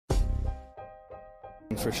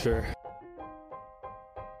For sure.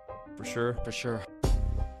 For sure. For sure.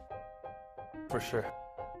 For sure.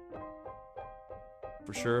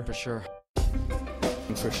 For sure. For sure.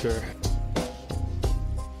 For sure.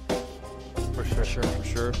 For For sure. sure. For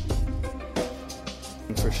sure.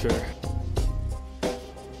 For sure.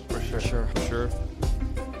 For For sure. sure. For sure.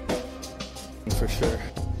 For sure.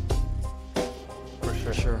 For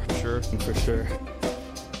For sure. sure. For sure. For sure.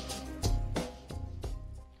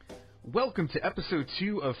 Welcome to episode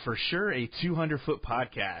 2 of For Sure, a 200-foot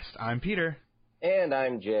podcast. I'm Peter. And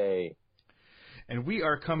I'm Jay. And we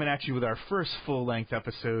are coming at you with our first full-length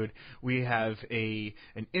episode. We have an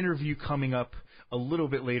interview coming up a little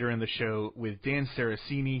bit later in the show with Dan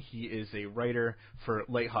Saraceni. He is a writer for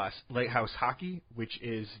Lighthouse Hockey, which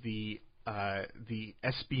is the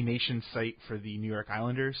SB Nation site for the New York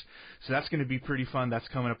Islanders. So that's going to be pretty fun. That's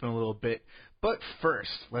coming up in a little bit. But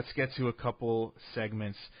first, let's get to a couple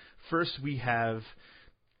segments. First, we have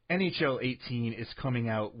NHL 18 is coming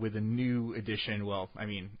out with a new edition. Well, I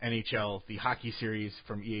mean, NHL, the hockey series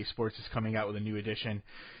from EA Sports, is coming out with a new edition.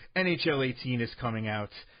 NHL 18 is coming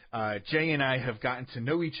out. Jay and I have gotten to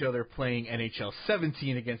know each other playing NHL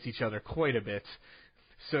 17 against each other quite a bit.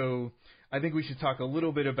 So I think we should talk a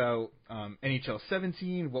little bit about NHL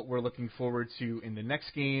 17, what we're looking forward to in the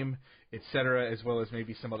next game, etc., as well as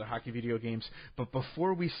maybe some other hockey video games. But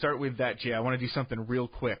before we start with that, Jay, I want to do something real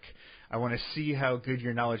quick. I want to see how good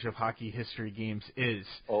your knowledge of hockey history games is.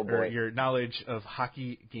 Oh, boy. Or your knowledge of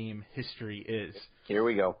hockey game history is. Here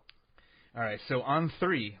we go. All right, so on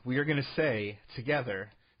 3, we are going to say together,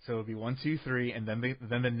 so it'll be 1, 2, 3, and then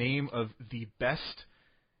the name of the best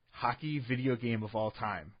hockey video game of all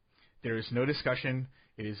time. There is no discussion.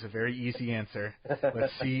 It is a very easy answer.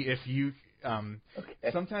 Let's see if you...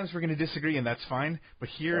 Okay. Sometimes we're going to disagree, and that's fine. But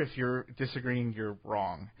here, if you're disagreeing, you're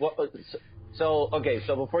wrong. Well, so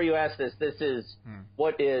before you ask this is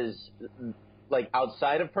what is like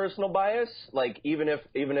outside of personal bias. Like even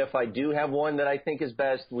if I do have one that I think is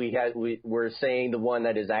best, we're saying the one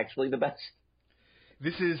that is actually the best.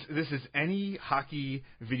 This is any hockey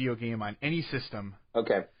video game on any system.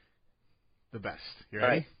 Okay. The best. You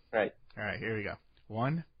ready? Right. All right. Here we go.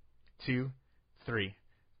 1, 2, 3.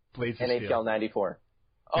 Blades of Steel. NHL 94.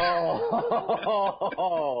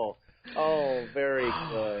 Oh, very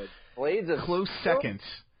good. Blades of Close Steel? second.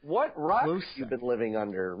 What rock Close have you been living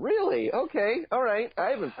under? Really? Okay. All right.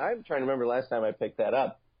 I'm trying to remember last time I picked that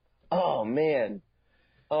up. Oh man.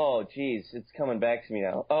 Oh geez, it's coming back to me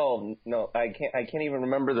now. Oh no, I can't even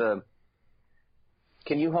remember the.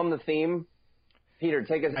 Can you hum the theme? Peter,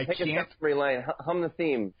 take a memory line. Hum the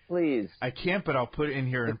theme, please. I can't, but I'll put it in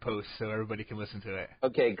here in post so everybody can listen to it.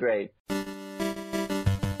 Okay, great.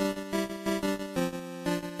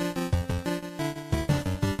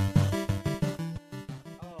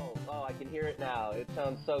 Oh, I can hear it now. It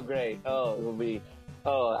sounds so great. I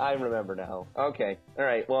remember now. Okay, all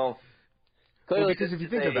right. Well, clearly, because if you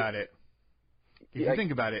think about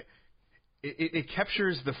it, it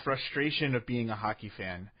captures the frustration of being a hockey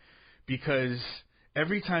fan, because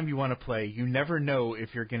every time you want to play, you never know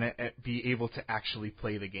if you're going to be able to actually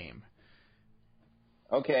play the game.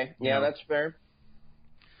 Okay, yeah, that's fair.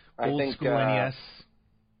 Old school NES.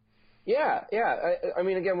 Yeah. I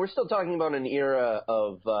mean, again, we're still talking about an era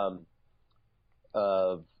of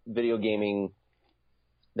video gaming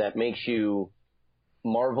that makes you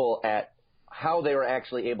marvel at how they were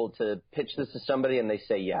actually able to pitch this to somebody and they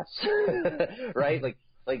say yes, right?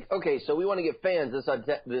 Like, okay, so we want to get fans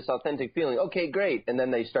this authentic feeling. Okay, great. And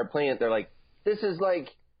then they start playing it. They're like, this is like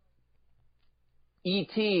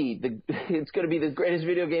E.T. It's going to be the greatest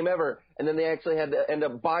video game ever. And then they actually had to end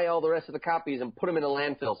up buy all the rest of the copies and put them in a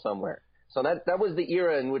landfill somewhere. So that was the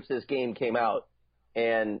era in which this game came out.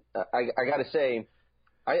 And I got to say,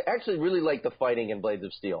 I actually really like the fighting in Blades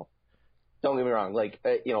of Steel. Don't get me wrong. Like,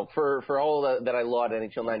 for all that I laud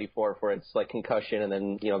NHL 94 for its like concussion and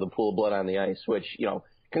then, the pool of blood on the ice, which,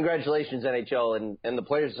 congratulations NHL and the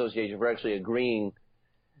Players Association for actually agreeing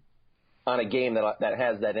on a game that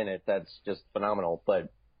has that in it. That's just phenomenal.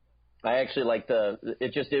 But I actually like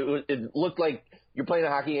it looked like you're playing a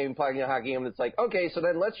hockey game, and it's like, okay, so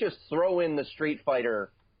then let's just throw in the Street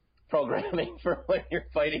Fighter programming for when you're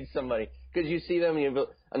fighting somebody. Because you see them, you have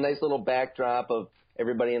a nice little backdrop of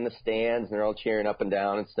everybody in the stands, and they're all cheering up and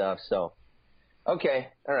down and stuff. So, okay,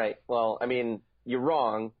 all right. Well, I mean, you're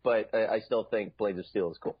wrong, but I still think Blades of Steel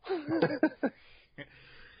is cool.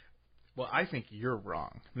 Well, I think you're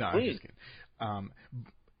wrong. No, Please. I'm just kidding.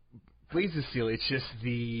 Blades of Steel, it's just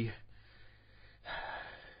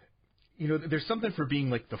there's something for being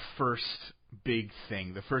like the first big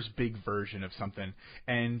thing, the first big version of something.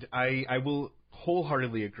 And I will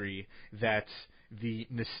wholeheartedly agree that the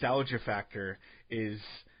nostalgia factor is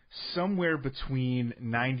somewhere between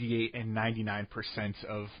 98 and 99%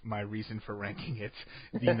 of my reason for ranking it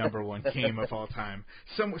the number one game of all time.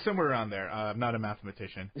 Somewhere around there. I'm not a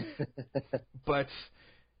mathematician. But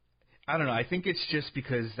I don't know. I think it's just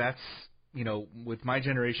because that's, with my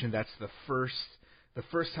generation, that's the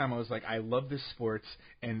first time I was like, I love this sport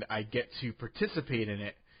and I get to participate in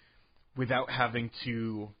it without having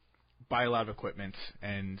to buy a lot of equipment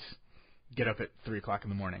and get up at 3 o'clock in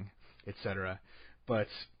the morning, etc. But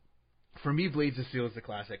for me, Blades of Steel is the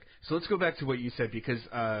classic. So let's go back to what you said, because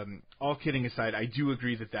all kidding aside, I do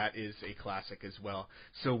agree that is a classic as well.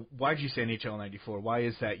 So why did you say NHL 94? Why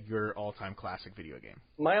is that your all-time classic video game?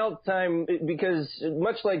 My all-time, because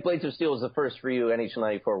much like Blades of Steel was the first for you, NHL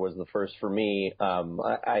 94 was the first for me.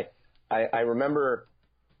 I remember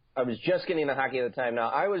I was just getting into hockey at the time. Now,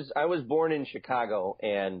 I was born in Chicago,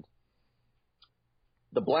 and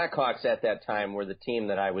the Blackhawks at that time were the team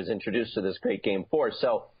that I was introduced to this great game for.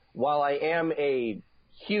 So while I am a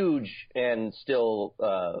huge and still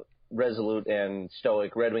resolute and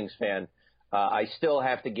stoic Red Wings fan, I still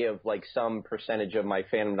have to give like some percentage of my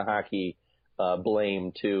fandom to hockey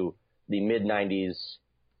blame to the mid-'90s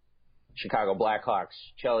Chicago Blackhawks.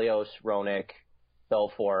 Chelios, Roenick,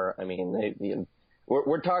 Belfour. I mean,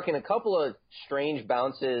 we're talking a couple of strange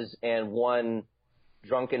bounces and one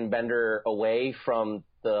drunken bender away from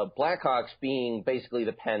the Blackhawks being basically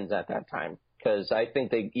the Pens at that time, because I think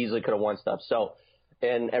they easily could have won stuff. So,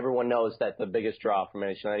 and everyone knows that the biggest draw from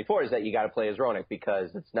NHL 94 is that you got to play as Roenick, because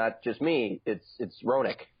it's not just me, it's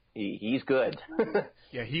Roenick. He's good.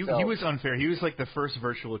 Yeah, he was unfair. He was like the first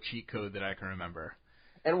virtual cheat code that I can remember.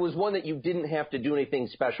 And it was one that you didn't have to do anything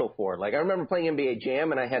special for. Like, I remember playing NBA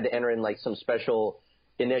Jam, and I had to enter in like some special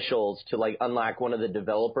initials to like unlock one of the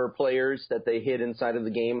developer players that they hid inside of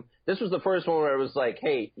the game. This was the first one where it was like,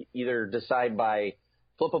 hey, either decide by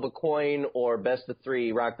flip of a coin or best of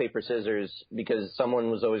 3, rock, paper, scissors, because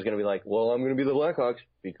someone was always going to be like, well, I'm going to be the Blackhawks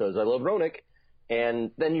because I love Roenick.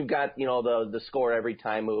 And then you've got, the score every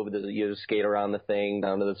time move. You skate around the thing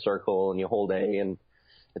down to the circle and you hold A, and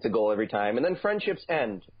it's a goal every time. And then friendships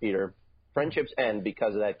end, Peter. Friendships end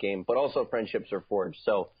because of that game, but also friendships are forged.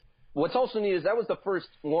 So what's also neat is that was the first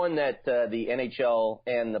one that the NHL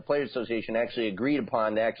and the Players Association actually agreed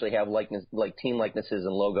upon to actually have team likenesses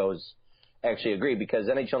and logos actually agreed, because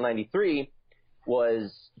NHL 93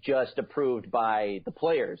 was just approved by the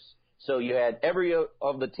players. So you had every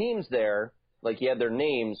of the teams there, like you had their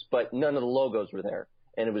names, but none of the logos were there,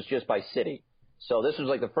 and it was just by city. So this was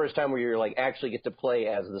like the first time where you're like actually get to play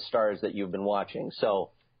as the stars that you've been watching. So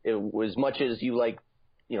it was much as you like,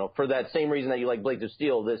 for that same reason that you like Blades of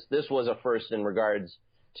Steel, this was a first in regards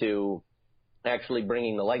to actually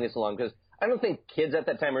bringing the likeness along, because I don't think kids at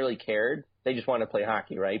that time really cared. They just wanted to play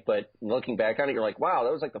hockey, right? But looking back on it, you're like, wow,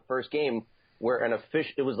 that was like the first game where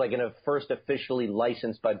it was like first officially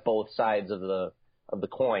licensed by both sides of the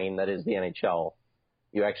coin, that is the NHL.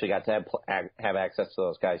 You actually got to have access to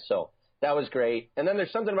those guys. So that was great. And then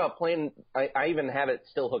there's something about playing. I even have it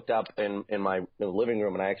still hooked up in my living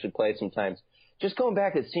room, and I actually play it sometimes. Just going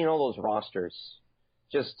back and seeing all those rosters,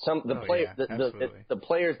 just the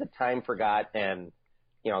players that time forgot, and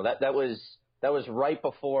that was right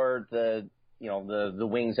before the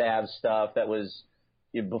Wings Avs stuff. That was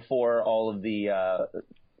before all of the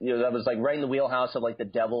that was like right in the wheelhouse of like the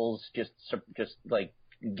Devils just like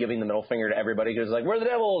giving the middle finger to everybody, because like, we're the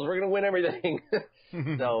Devils, we're gonna win everything.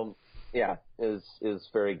 So yeah, is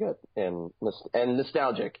very good and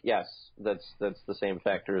nostalgic. Yes, that's the same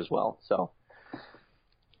factor as well. So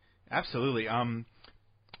absolutely.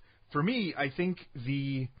 For me, I think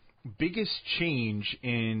the biggest change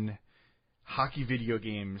in hockey video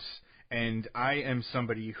games, and I am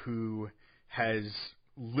somebody who has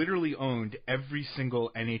literally owned every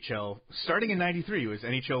single NHL, starting in 93, it was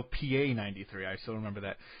NHL PA 93, I still remember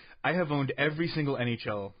that. I have owned every single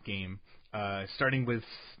NHL game, starting with,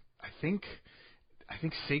 I think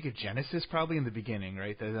Sega Genesis probably in the beginning,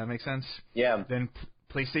 right? Does that make sense? Yeah. Then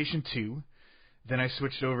PlayStation 2, then I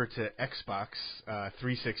switched over to Xbox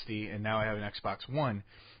 360, and now I have an Xbox One.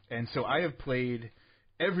 And so I have played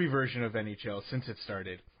every version of NHL since it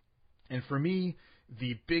started. And for me,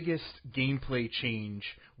 the biggest gameplay change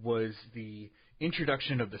was the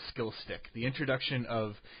introduction of the skill stick, the introduction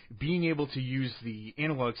of being able to use the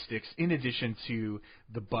analog sticks in addition to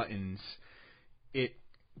the buttons. It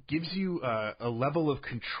gives you a level of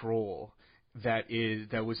control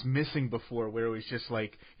that was missing before, where it was just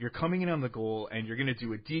like you're coming in on the goal and you're going to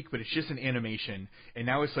do a deke, but it's just an animation, and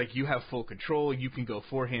now it's like you have full control. You can go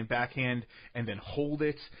forehand, backhand, and then hold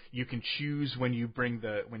it. You can choose when you bring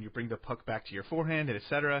the puck back to your forehand, and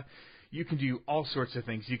etc. You can do all sorts of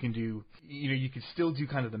things. You can do, you can still do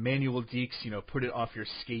kind of the manual dekes, put it off your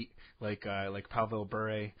skate like Pavel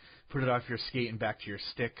Bure, put it off your skate and back to your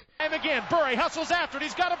stick. And again, Bure hustles after it.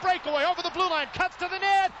 He's got a breakaway over the blue line, cuts to the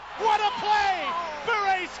net. What a play!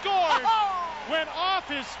 Bure scores! Went off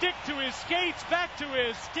his stick to his skates, back to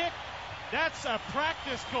his stick. That's a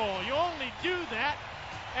practice goal. You only do that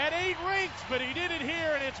at 8 rinks, but he did it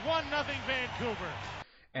here, and it's 1-0 Vancouver.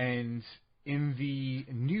 And in the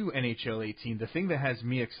new NHL 18, the thing that has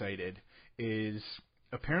me excited is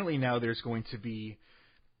apparently now there's going to be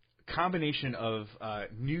a combination of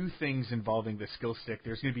new things involving the skill stick.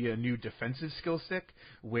 There's going to be a new defensive skill stick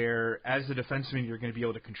where, as a defenseman, you're going to be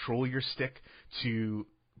able to control your stick to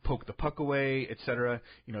poke the puck away, etc.,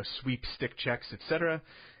 sweep stick checks, etc.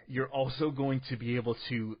 You're also going to be able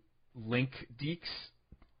to link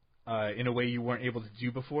dekes in a way you weren't able to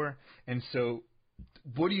do before. And so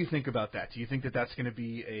what do you think about that? Do you think that that's going to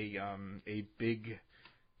be a big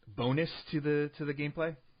bonus to the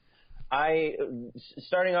gameplay?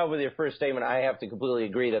 Starting off with your first statement, I have to completely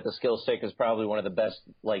agree that the skill stick is probably one of the best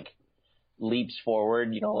leaps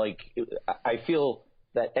forward. I feel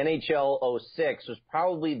that NHL 06 was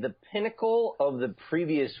probably the pinnacle of the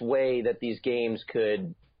previous way that these games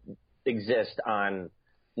could exist on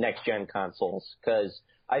next gen consoles, because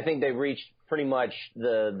I think they've reached pretty much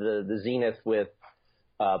the zenith with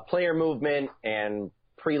player movement and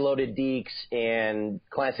preloaded dekes and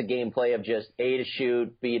classic gameplay of just A to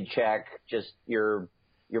shoot, B to check, just your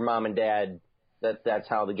mom and dad. That's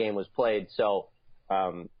how the game was played. So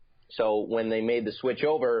when they made the switch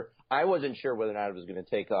over, I wasn't sure whether or not it was going to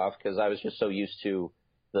take off because I was just so used to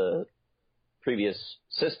the previous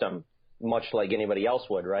system, much like anybody else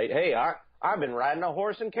would, right? Hey, I've been riding a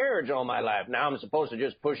horse and carriage all my life. Now I'm supposed to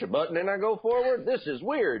just push a button and I go forward? This is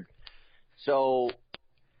weird. So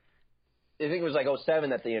I think it was like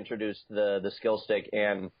 07 that they introduced the skill stick,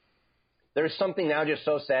 and there's something now just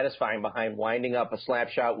so satisfying behind winding up a slap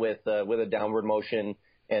shot with a downward motion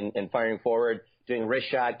and firing forward, doing wrist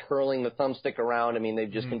shot, curling the thumbstick around. I mean, they've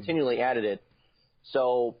just continually added it.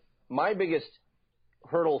 So my biggest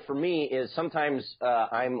hurdle for me is sometimes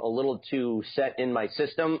I'm a little too set in my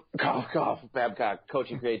system. Cough, cough, Babcock,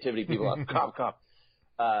 coaching creativity people. Cough, cough.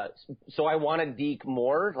 So I want to deke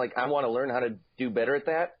more. I want to learn how to do better at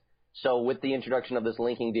that. So with the introduction of this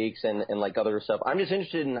linking dekes and other stuff, I'm just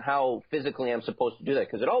interested in how physically I'm supposed to do that,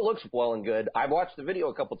 because it all looks well and good. I've watched the video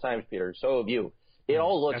a couple times, Peter. So have you. It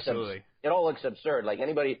all looks it all looks absurd.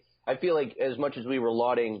 I feel like as much as we were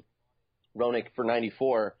lauding Roenick for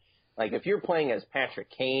 94, if you're playing as Patrick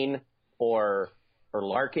Kane or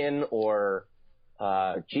Larkin or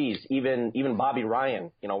even Bobby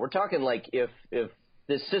Ryan, we're talking if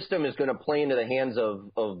this system is going to play into the hands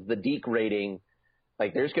of the deke rating.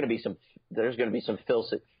 There's going to be some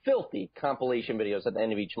filthy compilation videos at the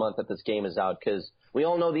end of each month that this game is out, because we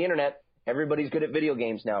all know the internet. Everybody's good at video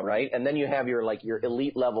games now, right? And then you have your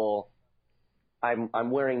elite level. I'm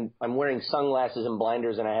wearing sunglasses and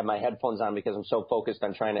blinders, and I have my headphones on because I'm so focused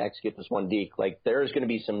on trying to execute this one deke. There's going to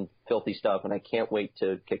be some filthy stuff, and I can't wait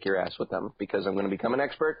to kick your ass with them, because I'm going to become an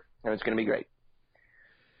expert, and it's going to be great.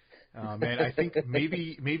 Oh man, I think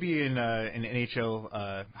maybe in an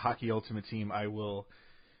NHL Hockey Ultimate Team, I will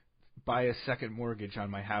buy a second mortgage on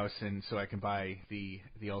my house, and so I can buy the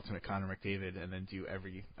Ultimate Connor McDavid and then do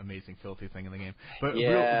every amazing filthy thing in the game. But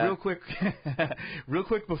real quick, real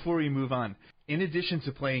quick before we move on, in addition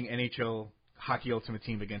to playing NHL Hockey Ultimate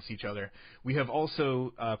Team against each other, we have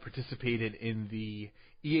also participated in the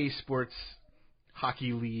EA Sports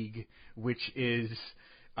Hockey League, which is,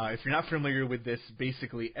 if you're not familiar with this,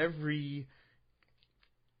 basically every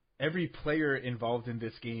player involved in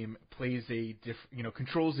this game plays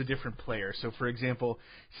controls a different player. So, for example,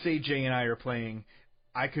 say Jay and I are playing.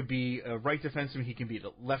 I could be a right defenseman, he can be a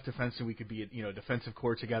left defenseman, we could be a defensive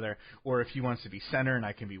core together, or if he wants to be center and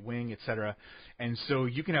I can be wing, etc. And so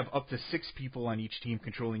you can have up to 6 people on each team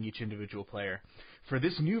controlling each individual player. For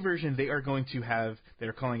this new version, they are going to have,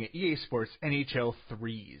 they're calling it EA Sports NHL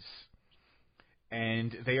 3s.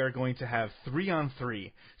 And they are going to have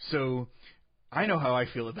 3-on-3. So I know how I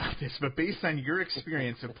feel about this, but based on your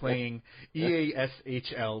experience of playing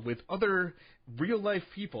EASHL with other real-life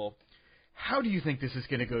people, how do you think this is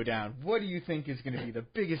going to go down? What do you think is going to be the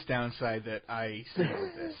biggest downside that I see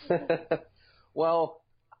with this? Well,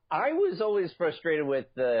 I was always frustrated with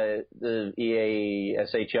the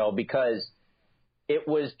EASHL because it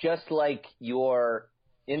was just like your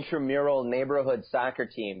intramural neighborhood soccer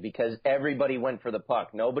team because everybody went for the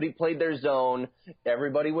puck. Nobody played their zone.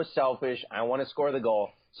 Everybody was selfish. I want to score the goal.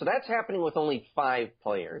 So that's happening with only 5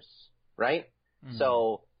 players, right? Mm-hmm.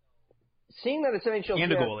 So seeing that it's NHL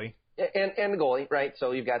and a goalie. And the goalie, right?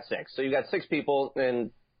 So you've got 6. So you've got 6 people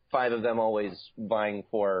and 5 of them always vying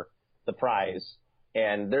for the prize.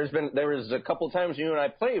 And there was a couple of times you and I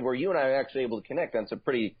played where you and I were actually able to connect on some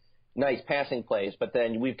pretty nice passing plays. But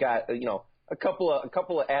then we've got, a couple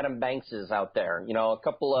of Adam Bankses out there, a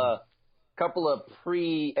couple of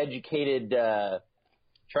pre-educated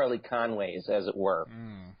Charlie Conways, as it were.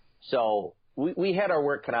 Mm. So we had our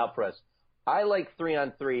work cut out for us. I like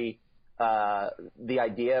 3-on-3, the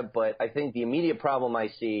idea, but I think the immediate problem I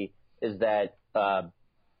see is that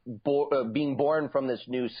being born from this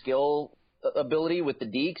new skill ability with the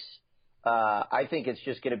Deeks, I think it's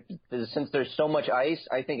just going to, since there's so much ice,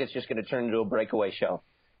 I think it's just going to turn into a breakaway show.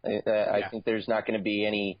 I think there's not going to be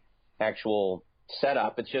any actual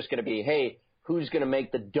setup. It's just going to be, hey, who's going to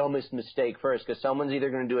make the dumbest mistake first? Because someone's either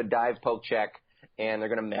going to do a dive poke check and they're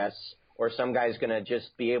going to miss, or some guy's going to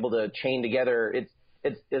just be able to chain together.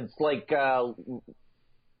 It's like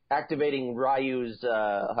activating Ryu's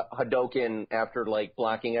Hadoken after like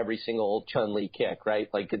blocking every single Chun-Li kick, right?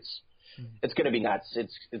 Like it's going to be nuts.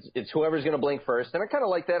 It's whoever's going to blink first, and I kind of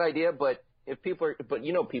like that idea, but. If people are going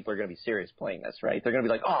to be serious playing this, right? They're going to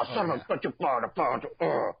be like, son of such a phone.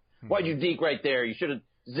 Why'd you deke right there? You should have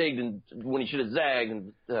zigged when you should have zagged.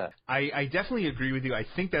 And, I definitely agree with you. I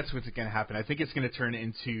think that's what's going to happen. I think it's going to turn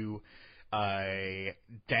into a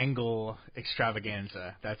dangle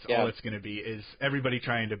extravaganza. That's all it's going to be, is everybody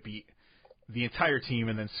trying to beat the entire team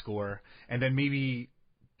and then score, and then maybe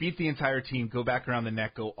beat the entire team, go back around the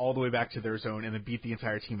net, go all the way back to their zone, and then beat the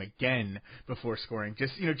entire team again before scoring,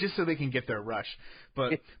 just so they can get their rush.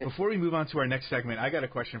 But before we move on to our next segment, I got a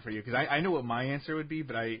question for you, because I know what my answer would be,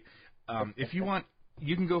 but if you want,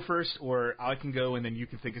 you can go first, or I can go, and then you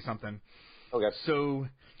can think of something. Okay. So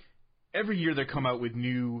every year they come out with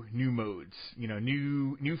new modes,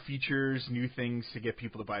 new features, new things to get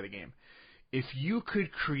people to buy the game. If you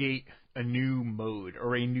could create a new mode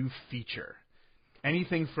or a new feature,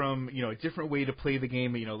 anything from, a different way to play the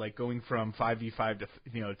game, like going from 5v5 to,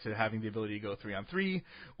 to having the ability to go 3-on-3,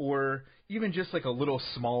 or even just like a little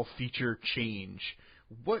small feature change,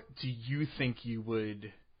 what do you think you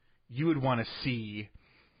would want to see?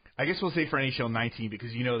 I guess we'll say for NHL 19,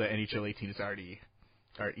 because you know that NHL 18 is already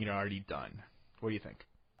done. What do you think?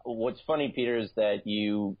 What's funny, Peter, is that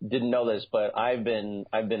you didn't know this, but I've been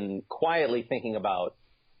quietly thinking about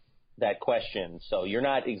that question, so you're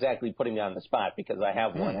not exactly putting me on the spot, because I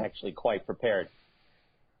have one actually quite prepared.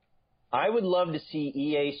 I would love to see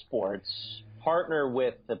EA Sports partner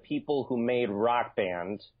with the people who made Rock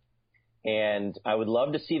Band, and I would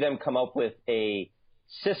love to see them come up with a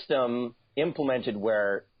system implemented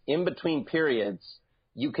where in between periods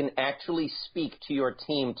you can actually speak to your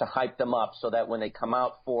team to hype them up, so that when they come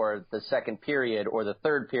out for the second period or the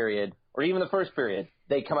third period or even the first period,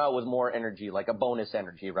 they come out with more energy, like a bonus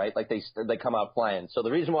energy, right? Like they come out flying. So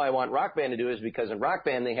the reason why I want Rock Band to do it is because in Rock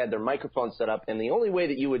Band they had their microphone set up, and the only way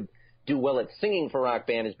that you would do well at singing for Rock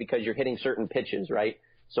Band is because you're hitting certain pitches, right?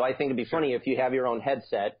 So I think it'd be funny if you have your own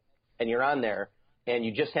headset and you're on there and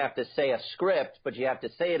you just have to say a script, but you have to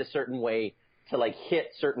say it a certain way to like hit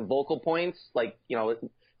certain vocal points, like,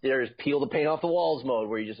 there's peel the paint off the walls mode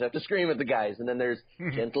where you just have to scream at the guys. And then there's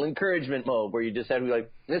gentle encouragement mode where you just have to be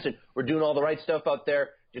like, listen, we're doing all the right stuff out there.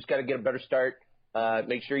 Just got to get a better start.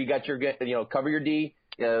 Make sure you got your, cover your D.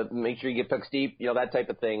 Make sure you get pucks deep, that type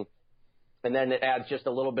of thing. And then it adds just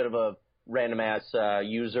a little bit of a random ass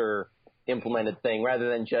user implemented thing rather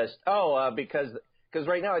than just, because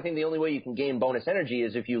right now I think the only way you can gain bonus energy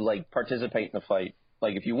is if you like participate in the fight.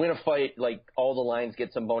 Like, if you win a fight, like, all the lines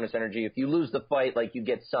get some bonus energy. If you lose the fight, like, you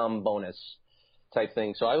get some bonus type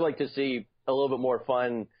thing. So I would like to see a little bit more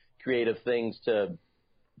fun, creative things to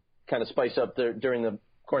kind of spice up during the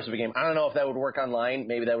course of a game. I don't know if that would work online.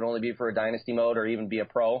 Maybe that would only be for a dynasty mode or even be a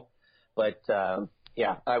pro. But,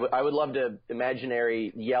 yeah, I would love to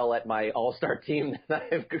imaginary yell at my all-star team that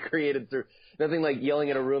I've created through – nothing like yelling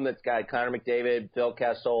in a room that's got Connor McDavid, Phil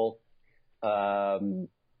Kessel, Taylor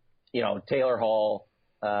Hall,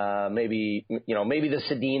 maybe the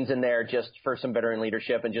Sedins in there just for some veteran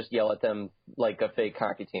leadership and just yell at them like a fake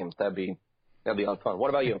hockey team. That'd be a lot of fun. What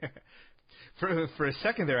about you? For a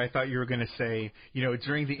second there, I thought you were going to say,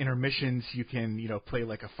 during the intermissions you can, play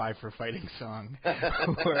like a Five for Fighting song,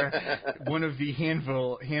 or one of the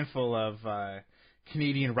handful of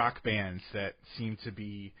Canadian rock bands that seem to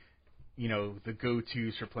be, the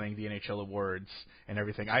go-tos for playing the NHL awards and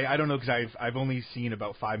everything. I don't know, because I've only seen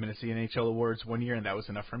about 5 minutes of the NHL awards one year, and that was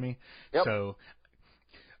enough for me. Yep. So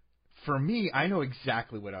for me, I know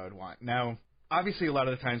exactly what I would want. Now, obviously, a lot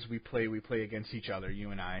of the times we play against each other,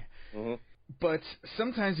 you and I. Mm-hmm. But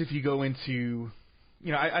sometimes if you go into,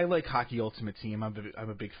 I like Hockey Ultimate Team. I'm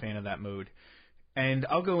a big fan of that mode. And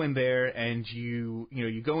I'll go in there, and you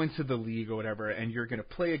go into the league or whatever, and you're going to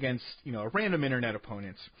play against, a random internet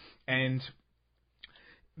opponent. And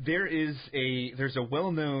there's a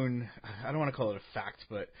well-known, I don't want to call it a fact,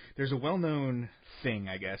 but there's a well-known thing,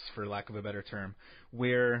 I guess, for lack of a better term,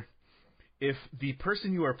 where if the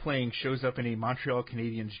person you are playing shows up in a Montreal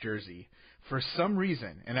Canadiens jersey, for some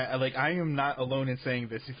reason, and I am not alone in saying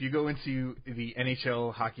this, if you go into the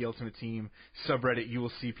NHL Hockey Ultimate Team subreddit, you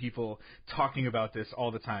will see people talking about this all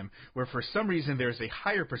the time, where for some reason there's a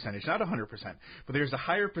higher percentage, not 100%, but there's a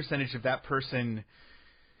higher percentage of that person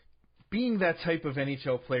being that type of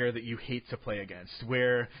NHL player that you hate to play against,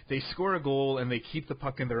 where they score a goal and they keep the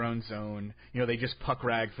puck in their own zone, they just puck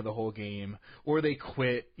rag for the whole game, or they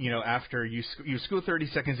quit, after you score 30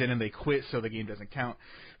 seconds in and they quit so the game doesn't count.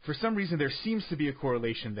 For some reason, there seems to be a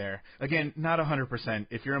correlation there. Again, not 100%.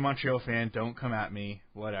 If you're a Montreal fan, don't come at me,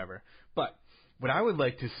 whatever. But what I would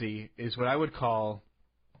like to see is what I would call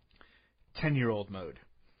 10-year-old mode.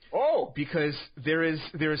 Oh! Because there is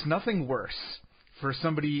nothing worse for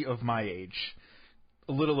somebody of my age,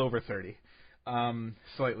 a little over 30,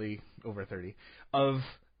 slightly over 30, of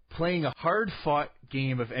playing a hard-fought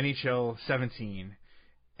game of NHL 17,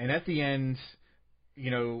 and at the end,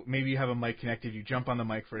 maybe you have a mic connected, you jump on the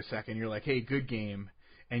mic for a second, you're like, hey, good game,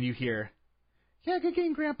 and you hear, yeah, good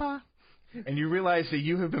game, Grandpa, and you realize that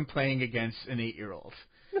you have been playing against an 8-year-old.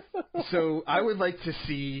 So I would like to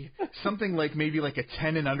see something like maybe like a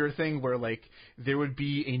 10 and under thing, where like there would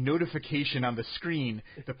be a notification on the screen,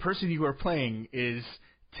 the person you are playing is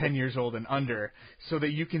 10 years old and under, so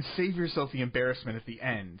that you can save yourself the embarrassment at the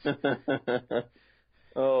end.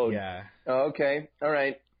 Oh, yeah. Okay. All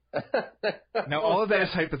right. Now, all of that is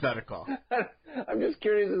hypothetical. I'm just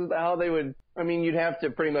curious as to how they would. I mean, you'd have to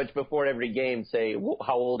pretty much before every game say,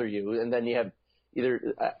 "How old are you?" And then you have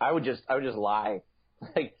either. I would just lie,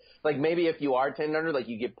 like maybe if you are 10 under, like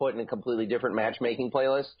you get put in a completely different matchmaking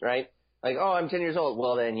playlist, right? Like, oh, I'm 10 years old.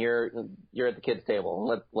 Well, then you're at the kids'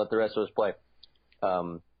 table. Let the rest of us play.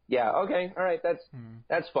 Yeah. Okay. All right.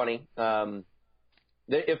 That's funny.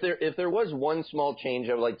 If there was one small change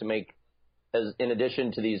I would like to make, as in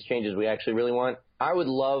addition to these changes we actually really want, I would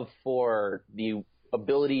love for the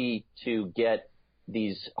ability to get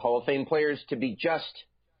these Hall of Fame players to be just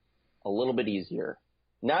a little bit easier.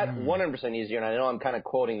 Not 100% easier, and I know I'm kind of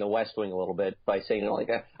quoting The West Wing a little bit by saying,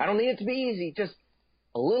 I don't need it to be easy, just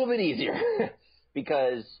a little bit easier.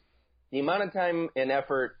 Because the amount of time and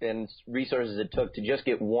effort and resources it took to just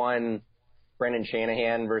get one Brendan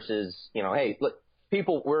Shanahan versus, hey, look,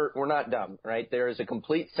 people, we're not dumb, right? There is a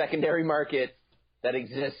complete secondary market that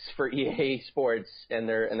exists for EA Sports and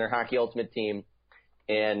their Hockey Ultimate Team,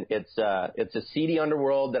 and it's a seedy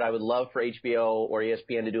underworld that I would love for HBO or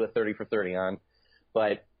ESPN to do a 30 for 30 on.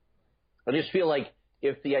 But I just feel like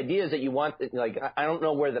if the idea is that you want, I don't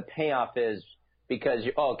know where the payoff is, because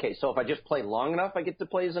so if I just play long enough, I get to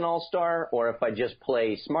play as an all-star, or if I just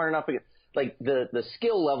play smart enough, the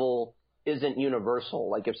skill level isn't universal.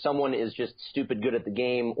 Like if someone is just stupid good at the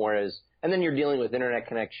game, and then you're dealing with internet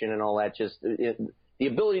connection and all that, the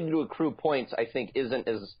ability to accrue points, I think, isn't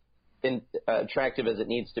as attractive as it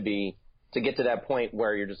needs to be to get to that point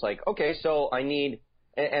where you're just like, okay, so I need,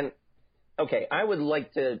 okay, I would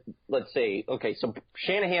like to, let's say, okay, so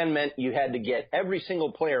Shanahan meant you had to get every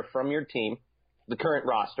single player from your team, the current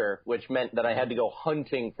roster, which meant that I had to go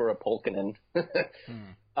hunting for a Pulkkinen.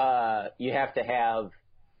 You have to have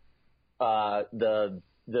all the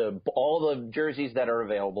jerseys that are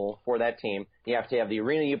available for that team. You have to have the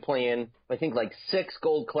arena you play in, I think 6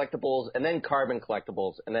 gold collectibles, and then carbon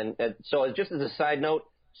collectibles. And then, so just as a side note,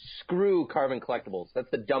 screw carbon collectibles. That's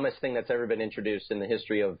the dumbest thing that's ever been introduced in the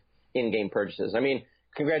history of in-game purchases. I mean,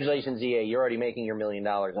 congratulations, EA. You're already making your $1 million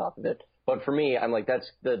off of it. But for me, I'm like, that's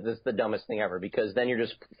the dumbest thing ever, because then you're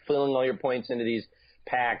just filling all your points into these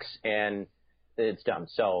packs, and it's dumb.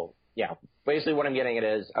 So, yeah, basically what I'm getting at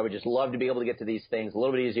is I would just love to be able to get to these things a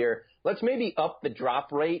little bit easier. Let's maybe up the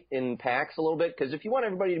drop rate in packs a little bit, because if you want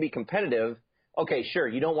everybody to be competitive, okay, sure,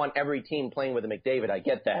 you don't want every team playing with a McDavid. I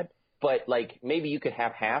get that. But, maybe you could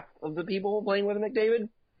have half of the people playing with a McDavid.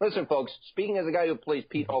 Listen, folks, speaking as a guy who plays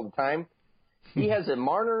Pete all the time, he has a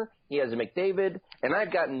Marner, he has a McDavid, and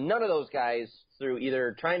I've gotten none of those guys through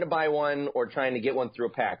either trying to buy one or trying to get one through a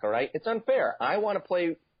pack, all right? It's unfair. I want to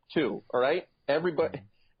play 2, all right? Everybody.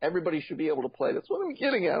 Everybody should be able to play. That's what I'm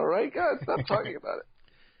getting at, all right? God, stop talking about it.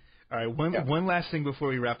 All right, one last thing before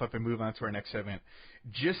we wrap up and move on to our next segment.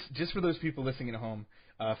 Just for those people listening at home,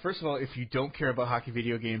 first of all, if you don't care about hockey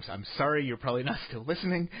video games, I'm sorry, you're probably not still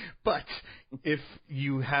listening. But if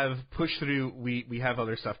you have pushed through, we have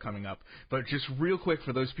other stuff coming up. But just real quick,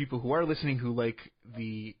 for those people who are listening who like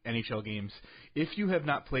the NHL games, if you have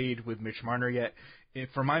not played with Mitch Marner yet,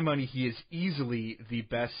 for my money, he is easily the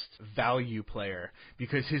best value player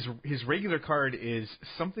because his regular card is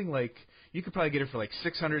something like, you could probably get it for like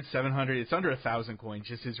 600, 700. It's under 1,000 coins,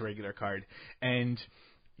 just his regular card. And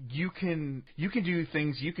you can do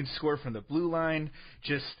things. You can score from the blue line.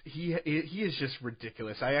 He is just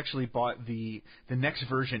ridiculous. I actually bought the next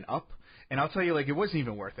version up, and I'll tell you, like, it wasn't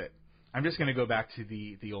even worth it. I'm just going to go back to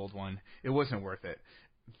the old one. It wasn't worth it.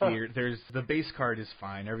 The base card is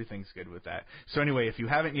fine. Everything's good with that. So anyway, if you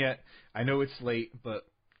haven't yet, I know it's late, but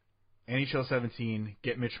NHL 17,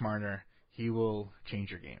 get Mitch Marner. He will change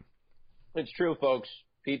your game. It's true, folks.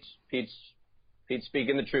 Pete's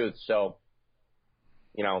speaking the truth. So,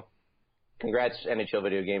 congrats, NHL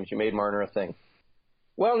video games. You made Marner a thing.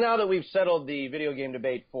 Well, now that we've settled the video game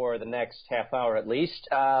debate for the next half hour at least,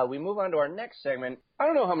 we move on to our next segment. I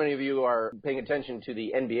don't know how many of you are paying attention to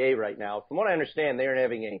the NBA right now. From what I understand, they are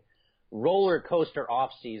having a roller coaster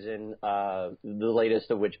offseason, the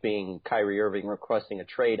latest of which being Kyrie Irving requesting a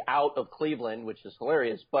trade out of Cleveland, which is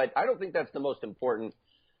hilarious. But I don't think that's the most important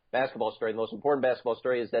basketball story. The most important basketball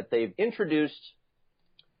story is that they've introduced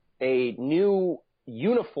a new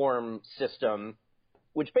uniform system,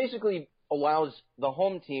 which basically allows the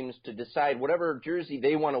home teams to decide whatever jersey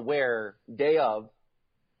they want to wear day of,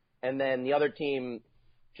 and then the other team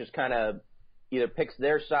just kind of either picks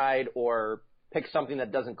their side or picks something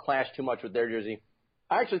that doesn't clash too much with their jersey.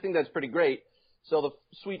 I actually think that's pretty great. So the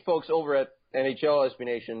sweet folks over at NHL SB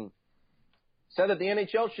Nation said that the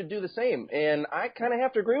NHL should do the same, and I kind of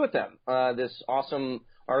have to agree with them. This awesome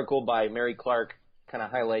article by Mary Clark kind of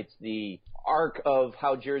highlights the arc of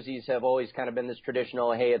how jerseys have always kind of been this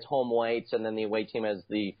traditional, hey, it's home whites, and then the away team has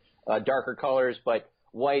the darker colors, but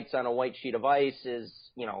whites on a white sheet of ice is,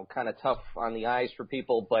 kind of tough on the eyes for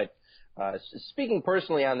people. But speaking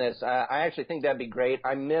personally on this, I actually think that'd be great.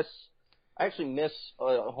 I actually miss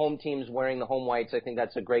home teams wearing the home whites. I think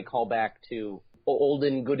that's a great callback to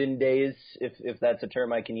olden gooden days, if that's a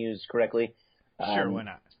term I can use correctly. Sure, why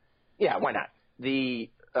not? Yeah, why not?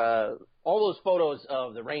 All those photos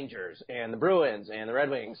of the Rangers and the Bruins and the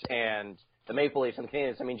Red Wings and the Maple Leafs and the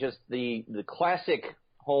Canadiens, I mean, just the classic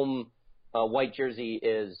home white jersey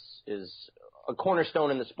is a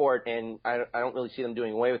cornerstone in the sport, and I don't really see them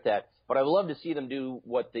doing away with that. But I would love to see them do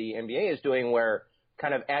what the NBA is doing, where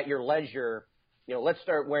kind of at your leisure, let's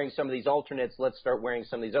start wearing some of these alternates. Let's start wearing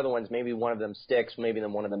some of these other ones. Maybe one of them sticks. Maybe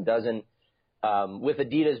then one of them doesn't. With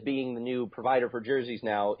Adidas being the new provider for jerseys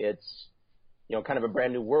now, it's kind of a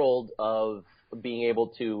brand new world of being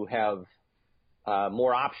able to have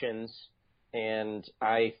more options. And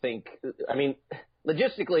I think,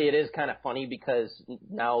 logistically it is kind of funny because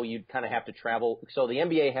now you kind of have to travel. So the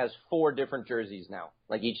NBA has 4 different jerseys now.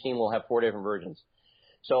 Like each team will have 4 different versions.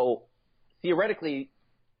 So theoretically,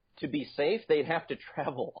 to be safe, they'd have to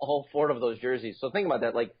travel all 4 of those jerseys. So think about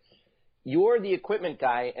that. Like, you're the equipment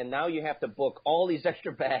guy, and now you have to book all these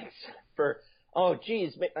extra bags for – oh,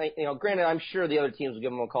 geez, granted, I'm sure the other teams will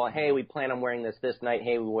give them a call. Hey, we plan on wearing this night.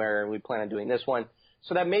 Hey, we plan on doing this one.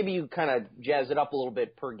 So that maybe you kind of jazz it up a little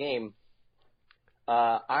bit per game.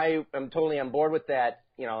 I am totally on board with that.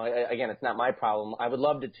 Again, it's not my problem. I would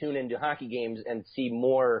love to tune into hockey games and see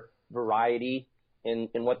more variety in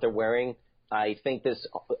what they're wearing. I think this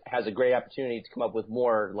has a great opportunity to come up with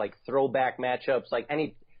more like throwback matchups.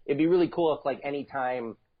 It'd be really cool if any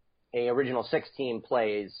time a original 6 team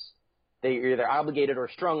plays, they're either obligated or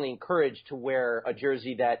strongly encouraged to wear a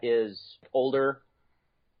jersey that is older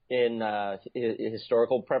in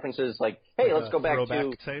historical preferences. Like, hey, let's go back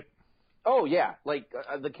to type. Oh yeah,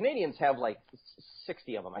 the Canadians have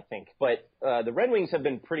 60 of them, I think, but the Red Wings have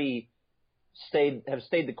been stayed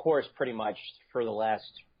the course pretty much for the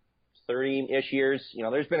last 30-ish years.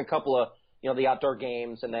 There's been a couple of the outdoor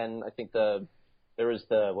games, and then I think there was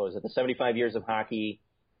the 75 years of hockey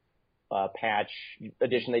patch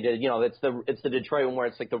edition they did. It's the Detroit one where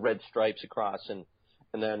it's like the red stripes across, and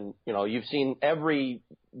then you've seen every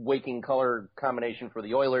waking color combination for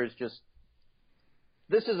the Oilers. Just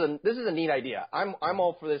this is a neat idea. I'm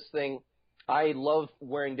all for this thing. I love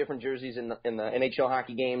wearing different jerseys in the NHL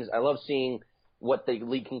hockey games. I love seeing what the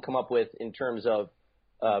league can come up with in terms of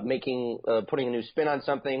putting a new spin on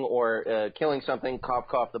something or killing something. Cough,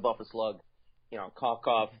 cough, the Buffalo Slug. caulk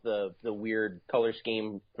off the weird color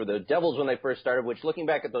scheme for the Devils when they first started, which looking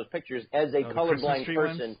back at those pictures as a colorblind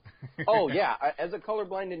person, as a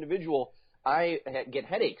colorblind individual, I get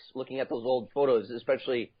headaches looking at those old photos,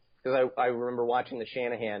 especially because I remember watching the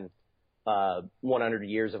Shanahan 100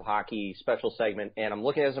 Years of Hockey special segment, and I'm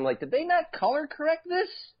looking at this, I'm like, did they not color correct this?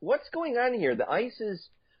 What's going on here? The ice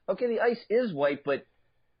is white, but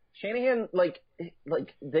Shanahan, like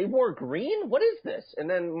they wore green? What is this? And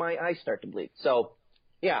then my eyes start to bleed. So,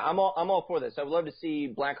 yeah, I'm all for this. I would love to see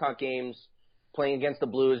Blackhawk games playing against the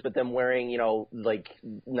Blues, but them wearing,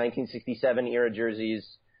 1967 era jerseys.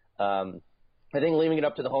 I think leaving it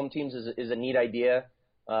up to the home teams is a neat idea.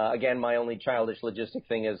 Again, my only childish logistic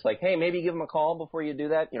thing is like, hey, maybe give them a call before you do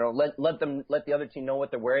that. Let the other team know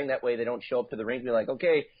what they're wearing. That way they don't show up to the rink and be like,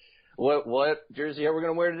 okay, what jersey are we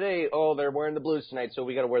going to wear today? Oh, they're wearing the Blues tonight, so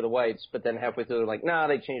we got to wear the whites. But then halfway through, they're like, nah,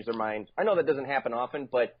 they changed their mind. I know that doesn't happen often,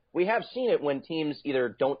 but we have seen it when teams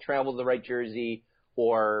either don't travel to the right jersey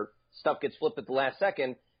or stuff gets flipped at the last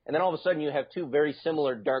second, and then all of a sudden you have two very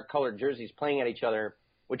similar dark-colored jerseys playing at each other,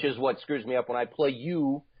 which is what screws me up when I play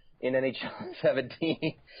you in NHL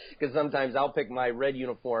 17, because sometimes I'll pick my red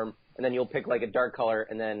uniform, and then you'll pick like a dark color,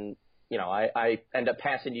 and then, I end up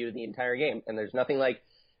passing you the entire game. And there's nothing like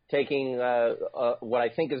taking what I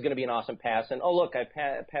think is going to be an awesome pass, and, oh, look, I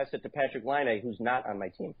passed it to Patrick Laine, who's not on my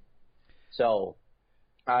team. So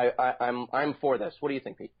I'm for this. What do you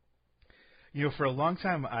think, Pete? For a long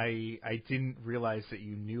time, I didn't realize that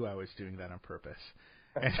you knew I was doing that on purpose.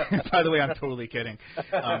 And by the way, I'm totally kidding.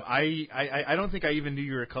 I don't think I even knew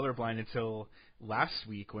you were colorblind until last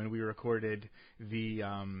week when we recorded the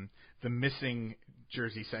missing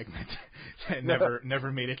jersey segment that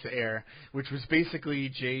never made it to air, which was basically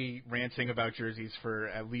Jay ranting about jerseys for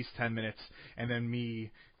at least 10 minutes, and then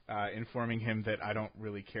me informing him that I don't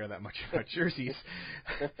really care that much about jerseys.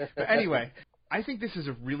 But anyway, I think this is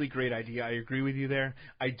a really great idea. I agree with you there.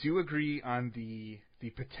 I do agree on the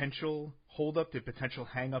potential hold-up, the potential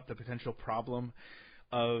hang-up, the potential problem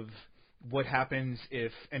of what happens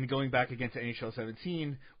if, and going back again to NHL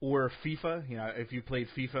 17 or FIFA, if you played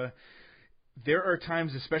FIFA, there are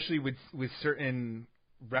times, especially with certain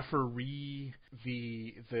referee,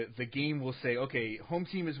 the game will say, okay, home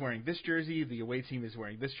team is wearing this jersey, the away team is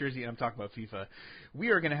wearing this jersey, and I'm talking about FIFA. We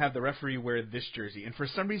are going to have the referee wear this jersey, and for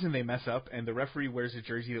some reason they mess up, and the referee wears a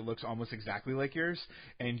jersey that looks almost exactly like yours,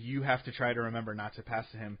 and you have to try to remember not to pass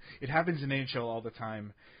to him. It happens in NHL all the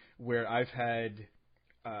time, where I've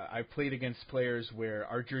played against players where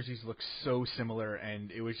our jerseys look so similar,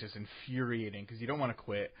 and it was just infuriating because you don't want to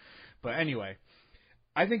quit. But anyway,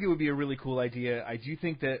 I think it would be a really cool idea. I do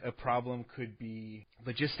think that a problem could be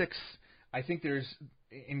logistics. I think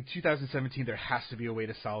in 2017, there has to be a way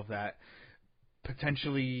to solve that.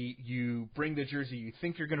 Potentially, you bring the jersey you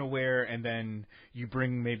think you're going to wear, and then you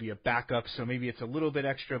bring maybe a backup, so maybe it's a little bit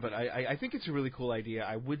extra, but I think it's a really cool idea.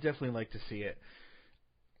 I would definitely like to see it.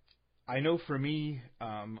 I know for me,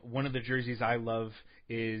 one of the jerseys I love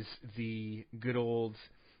is the good old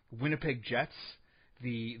Winnipeg Jets.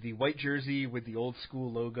 The white jersey with the old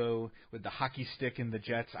school logo with the hockey stick and the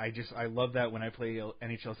Jets. I love that. When I play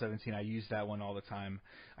NHL 17, I use that one all the time.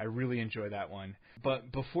 I really enjoy that one.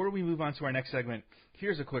 But before we move on to our next segment,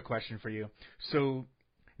 here's a quick question for you. So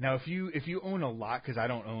now if you own a lot, because I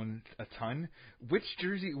don't own a ton,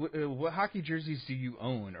 what hockey jerseys do you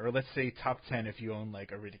own? Or let's say top 10 if you own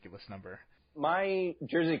like a ridiculous number. My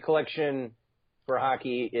jersey collection for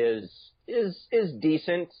hockey is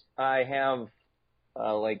decent. I have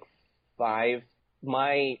like 5.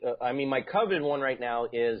 My coveted one right now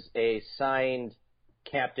is a signed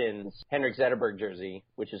captain's Henrik Zetterberg jersey,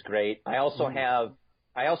 which is great. I also have,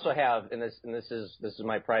 and this is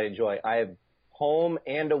my pride and joy. I have home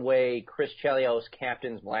and away Chris Chelios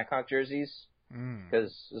captain's Blackhawk jerseys.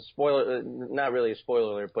 Because not really a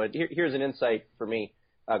spoiler alert, but here's an insight for me.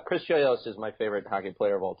 Chris Chelios is my favorite hockey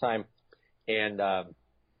player of all time, and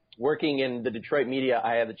working in the Detroit media,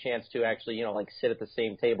 I had the chance to actually, sit at the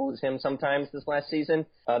same table as him sometimes this last season.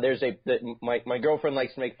 My girlfriend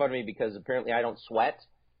likes to make fun of me because apparently I don't sweat.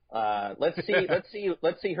 Let's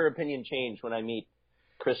see her opinion change when I meet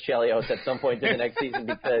Chris Chelios at some point in the next season,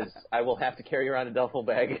 because I will have to carry around a duffel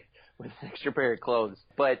bag with an extra pair of clothes.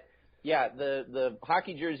 But yeah, the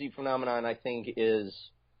hockey jersey phenomenon, I think, is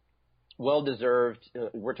well deserved.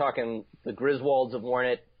 We're talking the Griswolds have worn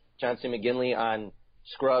it. John C. McGinley on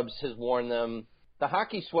Scrubs has worn them. The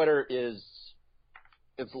hockey sweater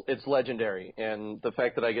it's legendary, and the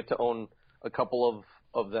fact that I get to own a couple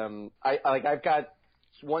of them, I've got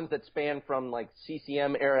ones that span from like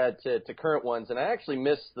CCM era to current ones, and I actually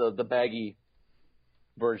miss the baggy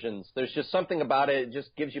versions. There's just something about it. It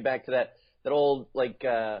just gives you back to that old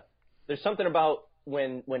there's something about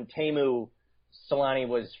when Teemu Solani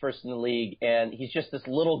was first in the league, and he's just this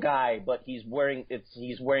little guy, but he's wearing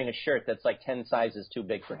a shirt that's like 10 sizes too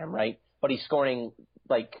big for him, right? But he's scoring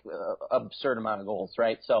like absurd amount of goals,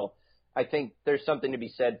 right? So I think there's something to be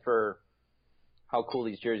said for how cool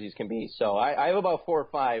these jerseys can be. So I have about 4 or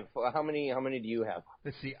 5. How many do you have?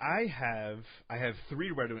 Let's see. I have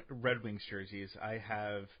 3 Red Wings jerseys. I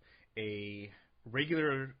have a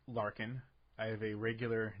regular Larkin. I have a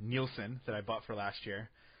regular Nielsen that I bought for last year.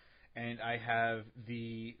 And I have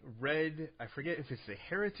the red. I forget if it's the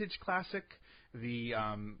Heritage Classic, the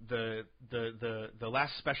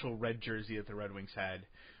last special red jersey that the Red Wings had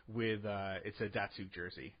with it's a Datsuk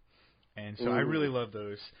jersey. And so I really love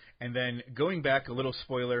those. And then going back, a little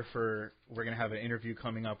spoiler for we're going to have an interview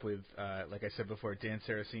coming up with, like I said before, Dan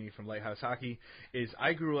Saraceni from Lighthouse Hockey, is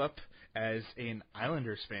I grew up as an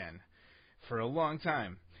Islanders fan for a long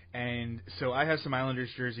time. And so I have some Islanders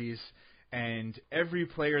jerseys, and every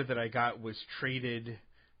player that I got was traded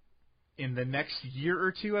in the next year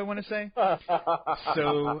or two, I want to say.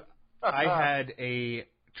 So I had a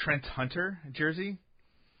Trent Hunter jersey.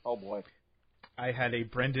 Oh, boy. I had a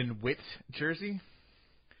Brendan Witt jersey.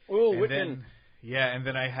 Ooh, Whitman. And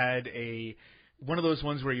then I had one of those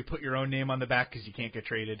ones where you put your own name on the back because you can't get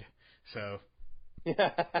traded. So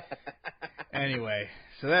anyway,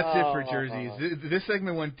 so that's it for jerseys. This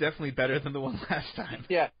segment went definitely better than the one last time.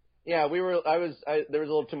 Yeah. There was a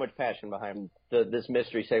little too much passion behind this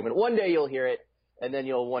mystery segment. One day you'll hear it, and then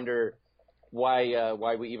you'll wonder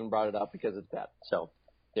why we even brought it up, because it's bad. So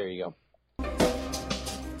there you go.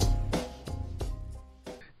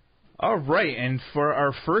 All right, and for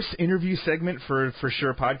our first interview segment for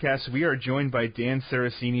Sure Podcast, we are joined by Dan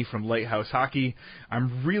Saraceni from Lighthouse Hockey.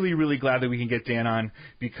 I'm really, really glad that we can get Dan on,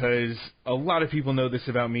 because a lot of people know this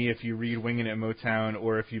about me if you read Winging It Motown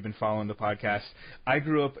or if you've been following the podcast. I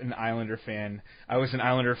grew up an Islander fan. I was an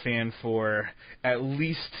Islander fan for at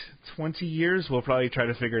least 20 years. We'll probably try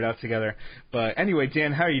to figure it out together. But anyway,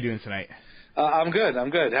 Dan, how are you doing tonight? I'm good.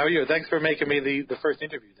 How are you? Thanks for making me the first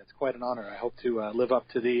interview. That's quite an honor. I hope to live up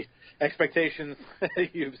to the expectations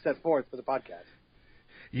you've set forth for the podcast.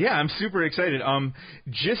 Yeah, I'm super excited.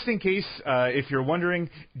 Just in case, if you're wondering,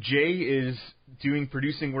 Jay is doing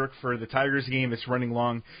producing work for the Tigers game. It's running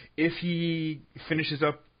long. If he finishes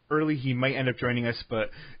up early, he might end up joining us, but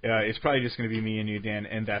it's probably just going to be me and you, Dan,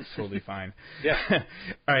 and that's totally fine. Yeah.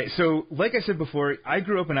 All right, so like I said before, I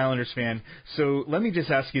grew up an Islanders fan, so let me just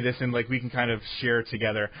ask you this, and we can kind of share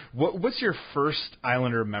together. What's your first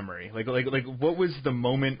Islander memory? Like what was the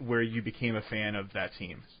moment where you became a fan of that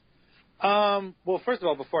team? Well, first of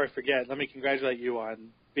all, before I forget, let me congratulate you on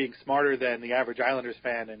being smarter than the average Islanders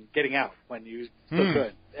fan and getting out when you still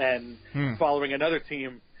could, and following another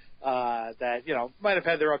team that, might have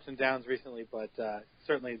had their ups and downs recently, but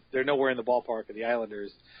certainly they're nowhere in the ballpark of the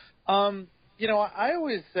Islanders. I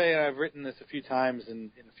always say, and I've written this a few times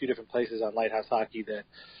in a few different places on Lighthouse Hockey, that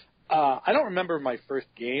I don't remember my first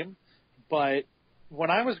game, but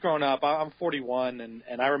when I was growing up, I'm 41,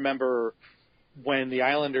 and I remember when the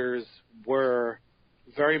Islanders were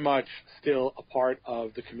very much still a part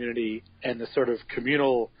of the community and the sort of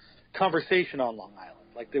communal conversation on Long Island.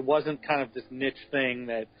 Like, there wasn't kind of this niche thing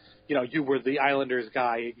that, you were the Islanders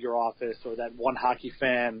guy at your office or that one hockey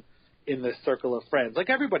fan in this circle of friends. Like,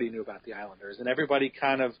 everybody knew about the Islanders, and everybody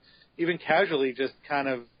kind of, even casually, just kind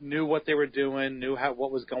of knew what they were doing, knew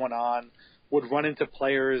what was going on, would run into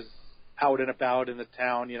players out and about in the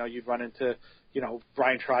town. You'd run into,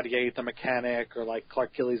 Brian Trottier, the mechanic, or like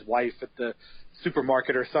Clark Gillies' wife at the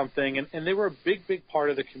supermarket or something. And they were a big, big part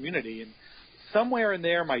of the community. And somewhere in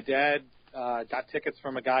there, my dad got tickets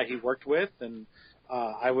from a guy he worked with, and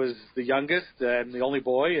I was the youngest and the only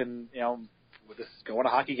boy, and this going to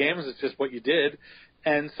hockey games is just what you did,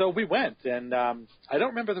 and so we went. And I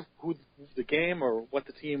don't remember who the game or what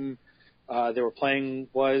the team they were playing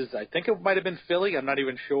was. I think it might have been Philly. I'm not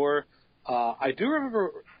even sure. I do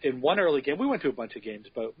remember in one early game, we went to a bunch of games,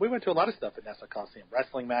 but we went to a lot of stuff at Nassau Coliseum,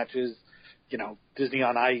 wrestling matches, Disney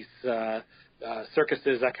on Ice,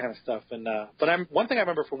 circuses, that kind of stuff. And but one thing I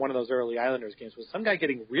remember from one of those early Islanders games was some guy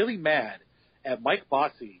getting really mad at Mike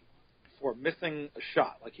Bossy for missing a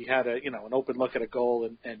shot. Like, he had an open look at a goal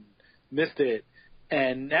and missed it.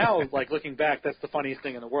 And now, looking back, that's the funniest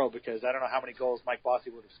thing in the world, because I don't know how many goals Mike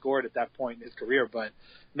Bossy would have scored at that point in his career. But,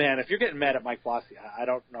 man, if you're getting mad at Mike Bossy, I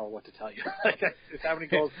don't know what to tell you. It's how many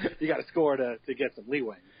goals you got to score to get some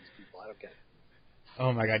leeway with these people. I don't get it.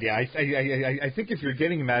 Oh, my God, yeah. I think if you're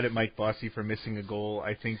getting mad at Mike Bossy for missing a goal,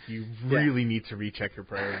 I think you really need to recheck your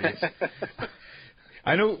priorities.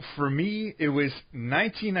 I know for me, it was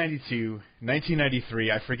 1992,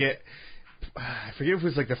 1993. I forget I forget if it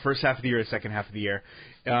was like the first half of the year or the second half of the year.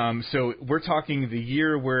 So we're talking the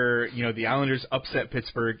year where, the Islanders upset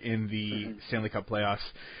Pittsburgh in the Stanley Cup playoffs.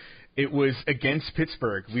 It was against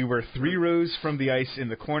Pittsburgh. We were 3 rows from the ice in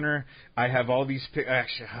the corner. I have all these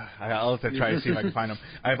actually, I'll have to try to see if I can find them.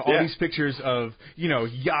 I have all these pictures of,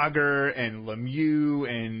 Jágr and Lemieux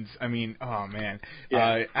and, oh, man.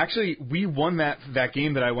 Yeah. Actually, we won that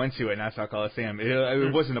game that I went to at Nassau Coliseum.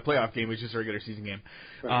 It wasn't a playoff game. It was just a regular season game.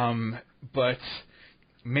 Right. But,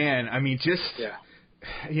 man,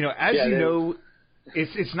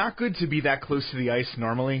 it's not good to be that close to the ice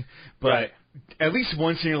normally, but at least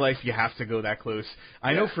once in your life you have to go that close.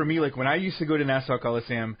 I know for me, like when I used to go to Nassau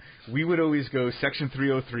Coliseum, we would always go section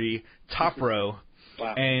 303, top row,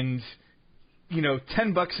 and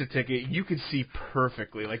 $10 a ticket, you could see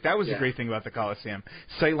perfectly. Like that was the great thing about the Coliseum.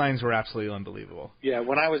 Sight lines were absolutely unbelievable. Yeah,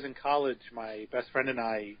 when I was in college, my best friend and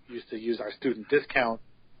I used to use our student discount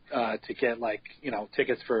to get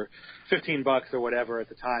tickets for $15 or whatever at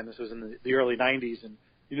the time. This was in the early 90s, and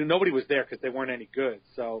nobody was there because they weren't any good.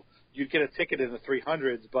 So you'd get a ticket in the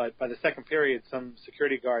 300s, but by the second period, some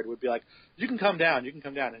security guard would be like, you can come down,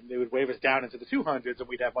 and they would wave us down into the 200s, and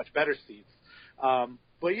we'd have much better seats.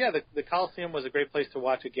 But yeah, the Coliseum was a great place to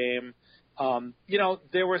watch a game.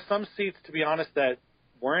 There were some seats, to be honest, that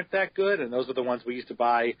weren't that good, and those are the ones we used to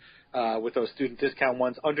buy with those student discount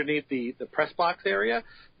ones underneath the press box area.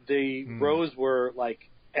 The rows were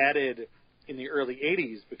added in the early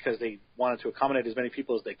 80s because they wanted to accommodate as many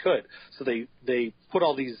people as they could. So they put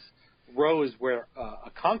all these rows where a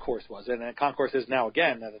concourse was, and a concourse is now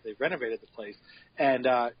again, now that they've renovated the place. And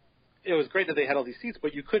it was great that they had all these seats,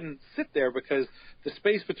 but you couldn't sit there because the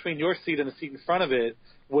space between your seat and the seat in front of it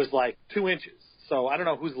was 2 inches. So I don't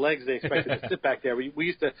know whose legs they expected to sit back there. We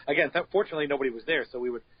used to, again, fortunately nobody was there, so we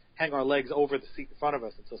would hang our legs over the seat in front of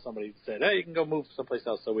us until somebody said, hey, you can go move someplace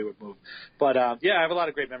else, so we would move. But, I have a lot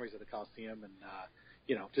of great memories of the Coliseum, and,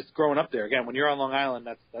 just growing up there. Again, when you're on Long Island,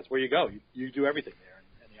 that's where you go. You do everything there,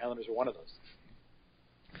 and the Islanders are one of those.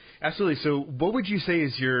 Absolutely. So what would you say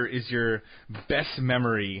is your best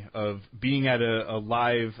memory of being at a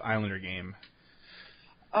live Islander game?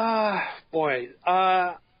 Boy.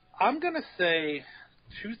 I'm going to say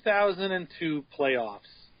 2002 playoffs.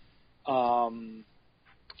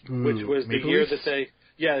 Which was the year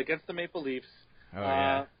that against the Maple Leafs. Oh,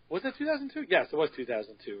 yeah. Was it 2002? Yes, it was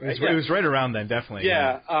 2002, right? It was right around then, definitely.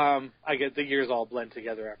 Yeah. I get the years all blend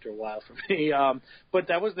together after a while for me. But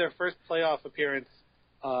that was their first playoff appearance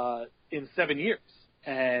in 7 years.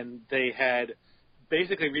 And they had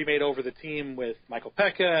basically remade over the team with Michael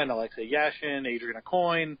Pekka and Alexei Yashin, Adrian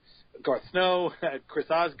Aucoin, Garth Snow, Chris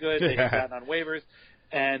Osgood. They had gotten on waivers.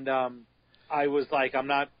 And I was like, I'm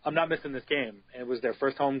not missing this game. It was their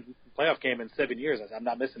first home playoff game in 7 years. I said, I'm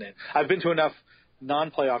not missing it. I've been to enough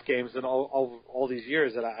non-playoff games in all these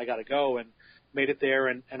years that I got to go, and made it there.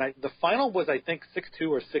 And the final was, I think, 6-2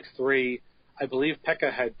 or 6-3. I believe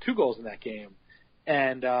Pekka had 2 goals in that game.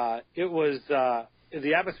 And it was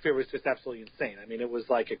the atmosphere was just absolutely insane. I mean, it was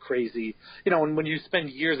like a crazy, when you spend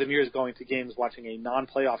years and years going to games watching a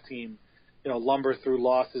non-playoff team, lumber through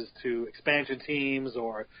losses to expansion teams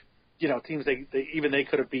or teams they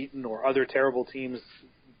could have beaten or other terrible teams.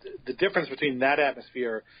 The difference between that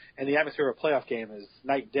atmosphere and the atmosphere of a playoff game is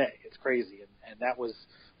night and day. It's crazy, and that was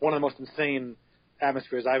one of the most insane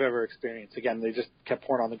atmospheres I've ever experienced. Again, they just kept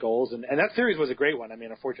pouring on the goals, and that series was a great one. I mean,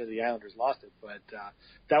 unfortunately, the Islanders lost it, but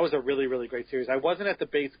that was a really, really great series. I wasn't at the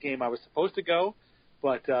Bates game. I was supposed to go,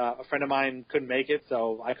 but a friend of mine couldn't make it,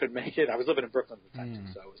 so I couldn't make it. I was living in Brooklyn at the time,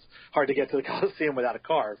 so it was hard to get to the Coliseum without a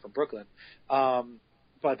car from Brooklyn.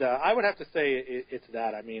 But I would have to say it's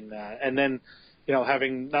that. I mean, and then,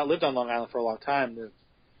 having not lived on Long Island for a long time,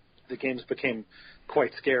 the games became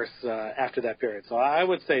quite scarce after that period. So I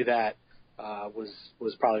would say that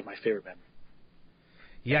was probably my favorite memory.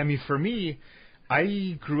 Yeah, I mean, for me,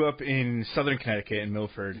 I grew up in Southern Connecticut in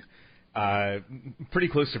Milford, pretty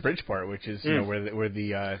close to Bridgeport, which is where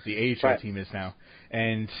the AHL team is now.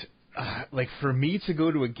 And for me to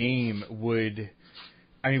go to a game would.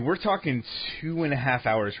 I mean, we're talking 2.5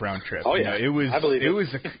 hours round trip. Oh yeah, it was. I believe it.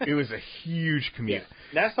 It was a huge commute.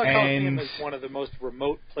 Yeah. Nassau Coliseum is one of the most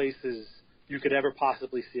remote places you could ever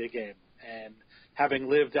possibly see a game. And having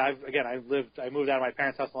lived, I moved out of my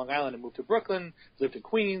parents' house in Long Island and moved to Brooklyn. Lived in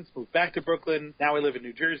Queens, moved back to Brooklyn. Now I live in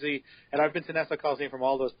New Jersey, and I've been to Nassau Coliseum from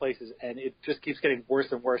all those places, and it just keeps getting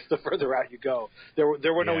worse and worse the further out you go. There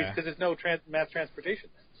were no because there's no mass transportation.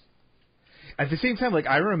 At the same time,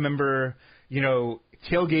 I remember,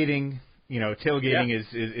 tailgating. Tailgating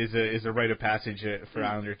is a rite of passage for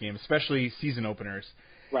Islander games, especially season openers.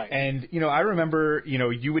 Right. And, I remember,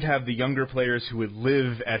 you would have the younger players who would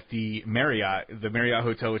live at the Marriott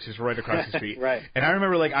Hotel, which is right across the street. Right. And I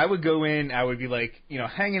remember, I would go in, I would be,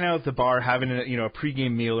 hanging out at the bar, having a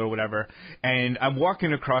pregame meal or whatever, and I'm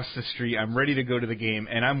walking across the street, I'm ready to go to the game,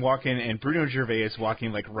 and I'm walking, and Bruno Gervais is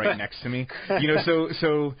walking, right next to me.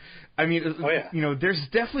 So I mean, there's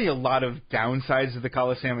definitely a lot of downsides of the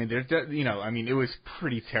Coliseum. I mean, it was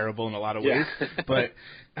pretty terrible in a lot of ways, but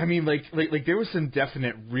I mean, there was some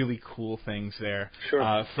definite really cool things there.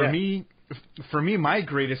 Sure. For me, my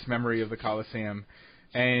greatest memory of the Coliseum,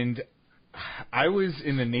 and I was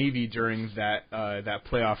in the Navy during that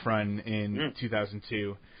playoff run in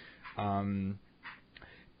 2002.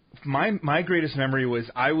 My greatest memory was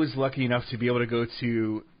I was lucky enough to be able to go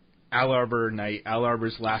to Al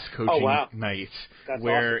Arbor's last coaching night, That's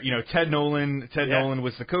where awesome. Ted Nolan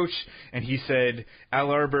was the coach, and he said Al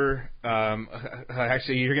Arbor.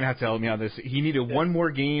 Actually, you're gonna have to help me on this. He needed one more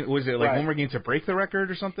game. Was it one more game to break the record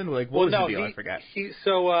or something? What was the deal? I forgot.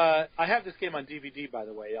 So I have this game on DVD, by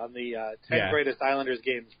the way, on the 10 Greatest Islanders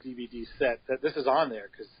Games DVD set. That this is on there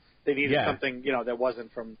because they needed something that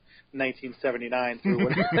wasn't from 1979 through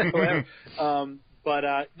whatever.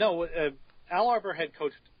 Al Arbor had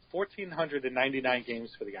coached 1,499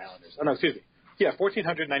 games for the Islanders. Oh, no, excuse me. Yeah,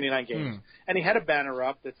 1,499 games. And he had a banner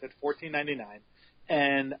up that said 1,499.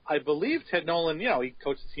 And I believe Ted Nolan, he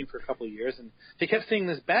coached the team for a couple of years, and he kept seeing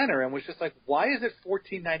this banner and was just like, why is it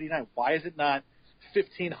 1,499? Why is it not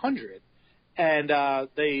 1,500? And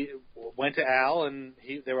they went to Al, and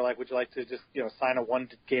they were like, would you like to just sign a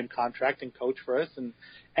one-game contract and coach for us? And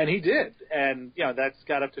he did. And, that's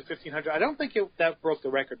got up to 1,500. I don't think that broke the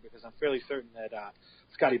record because I'm fairly certain that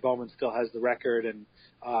Scotty Bowman still has the record, and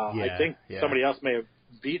I think somebody else may have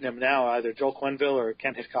beaten him now, either Joel Quenneville or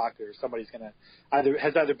Ken Hitchcock, or somebody's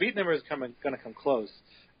either beaten him or is going to come close.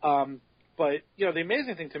 But the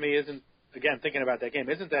amazing thing to me isn't, again, thinking about that game,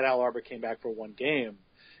 isn't that Al Arbor came back for one game.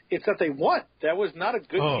 It's that they won. That was not a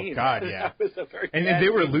good team. Oh God, yeah. That was a very and bad they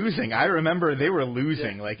were team. losing. I remember they were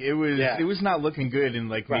losing. Yeah. It was not looking good in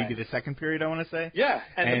maybe the second period, I want to say. Yeah,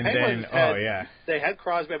 and the Penguins then they hadn't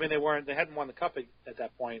Crosby. I mean, they hadn't won the cup at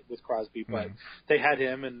that point with Crosby, but they had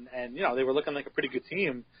him, and they were looking like a pretty good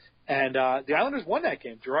team. And the Islanders won that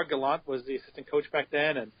game. Gerard Gallant was the assistant coach back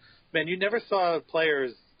then, and man, you never saw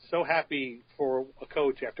players so happy for a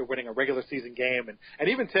coach after winning a regular season game, and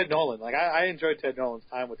even Ted Nolan. I enjoyed Ted Nolan's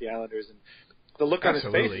time with the Islanders, and the look on his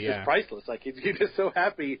face is just priceless. He's just so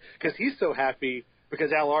happy because he's so happy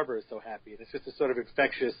because Al Arbor is so happy, and it's just a sort of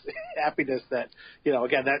infectious happiness that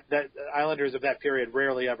again that Islanders of that period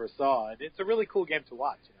rarely ever saw, and it's a really cool game to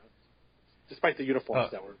watch. Despite the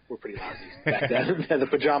uniforms that were pretty lousy back then, the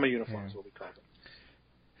pajama uniforms, what we called them.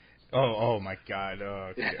 Oh my God!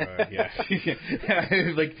 Yeah.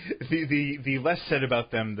 The less said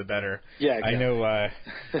about them, the better. Yeah, exactly. I know.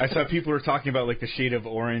 I saw people were talking about the shade of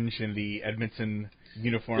orange in the Edmonton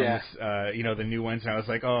uniforms. Yeah. The new ones. And I was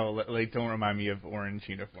like, don't remind me of orange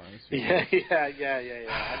uniforms. Yeah.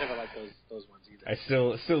 I never liked those ones either. I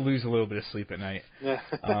still lose a little bit of sleep at night.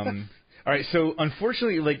 All right, so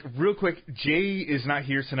unfortunately, real quick, Jay is not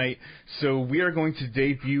here tonight, so we are going to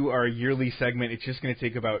debut our yearly segment. It's just going to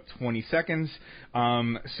take about 20 seconds.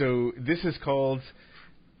 So this is called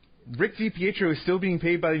Rick DiPietro is still being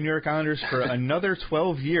paid by the New York Islanders for another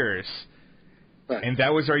 12 years. Right. And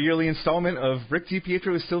that was our yearly installment of Rick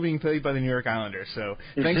DiPietro is still being paid by the New York Islanders. So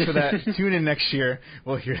thanks for that. Tune in next year.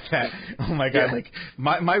 We'll hear that. Oh my God!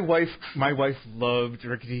 My wife loved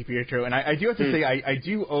Rick DiPietro, and I do have to say I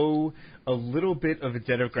do owe a little bit of a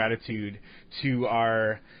debt of gratitude to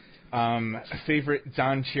our favorite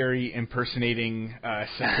Don Cherry impersonating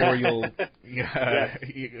sartorial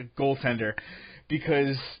goaltender,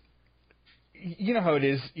 because you know how it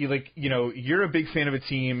is. You're a big fan of a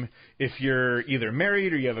team if you're either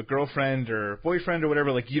married or you have a girlfriend or boyfriend or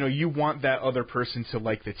whatever. You want that other person to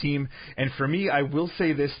like the team. And for me, I will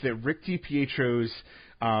say this: that Rick DiPietro's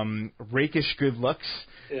rakish good looks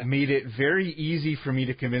made it very easy for me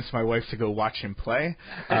to convince my wife to go watch him play.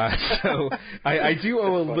 So I do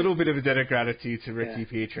owe a little bit of a debt of gratitude to Rick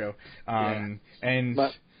DiPietro. And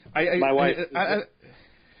my wife.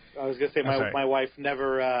 I was going to say my wife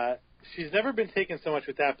never. She's never been taken so much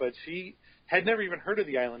with that, but she had never even heard of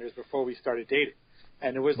the Islanders before we started dating.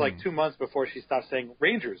 And it was 2 months before she stopped saying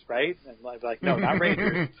Rangers, right? And no, not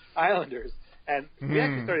Rangers, Islanders. And we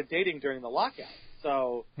actually started dating during the lockout.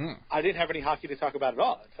 So I didn't have any hockey to talk about at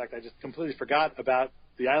all. In fact, I just completely forgot about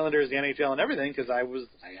the Islanders, the NHL, and everything because I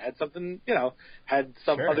had something, had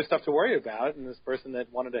some other stuff to worry about, and this person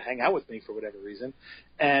that wanted to hang out with me for whatever reason.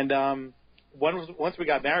 And once we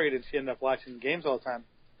got married and she ended up watching games all the time,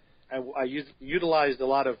 I utilized a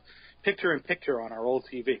lot of picture-in-picture on our old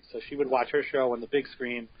TV. So she would watch her show on the big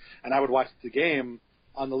screen, and I would watch the game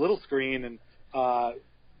on the little screen. And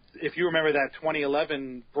if you remember that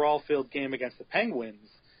 2011 Brawl Field game against the Penguins,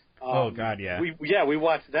 oh God, yeah. We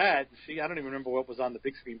watched that. I don't even remember what was on the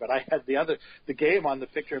big screen, but I had the game on the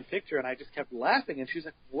picture-in-picture, and I just kept laughing. And she's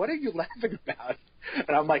like, "What are you laughing about?"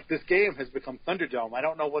 And I'm like, "This game has become Thunderdome. I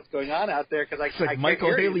don't know what's going on out there because I can't Michael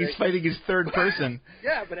hear Haley's anything." fighting his third person.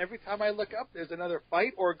 Yeah, but every time I look up, there's another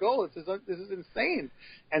fight or goal. This is insane.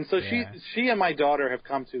 And so she and my daughter have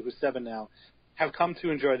come to, who's 7 now, have come to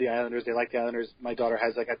enjoy the Islanders. They like the Islanders. My daughter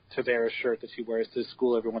has like a Tavares shirt that she wears to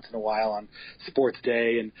school every once in a while on sports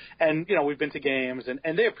day. And you know, we've been to games,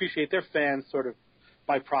 and they appreciate their fans sort of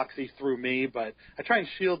by proxy through me, but I try and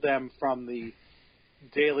shield them from the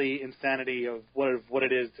daily insanity of what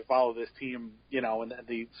it is to follow this team, you know, and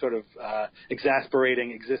the sort of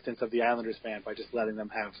exasperating existence of the Islanders fan by just letting them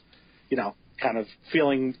have, you know, kind of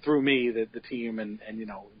feeling through me the team and you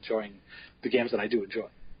know, enjoying the games that I do enjoy.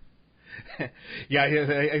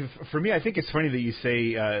 Yeah, for me, I think it's funny that you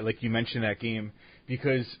say, like you mentioned that game,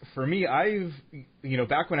 because for me,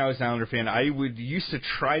 back when I was an Islander fan, I used to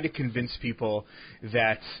try to convince people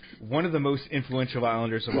that one of the most influential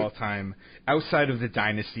Islanders of all time, outside of the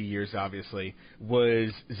dynasty years, obviously,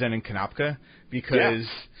 was Zenon Konopka, because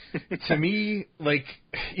to me, like,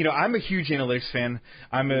 you know, I'm a huge analytics fan.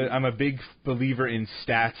 I'm a big believer in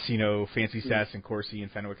stats, you know, fancy stats and Corsi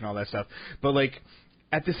and Fenwick and all that stuff, but like,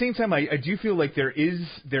 at the same time, I do feel like there is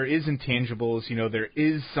intangibles, you know, there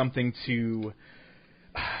is something to,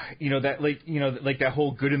 you know, that like that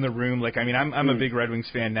whole good in the room. Like, I mean, I'm a big Red Wings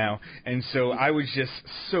fan now, and so I was just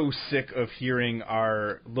so sick of hearing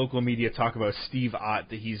our local media talk about Steve Ott,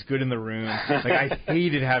 that he's good in the room. Like, I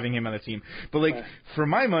hated having him on the team. But like, for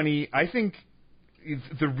my money, I think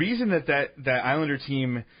the reason that Islander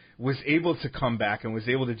team was able to come back and was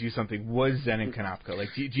able to do something was Zenon Konopka. Like,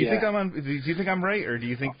 do you think I'm right, or do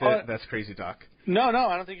you think that's crazy talk? No,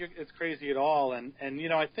 I don't think it's crazy at all. And you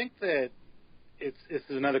know, I think that this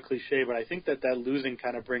is another cliche, but I think that losing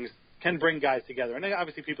kind of can bring guys together. And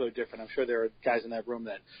obviously people are different. I'm sure there are guys in that room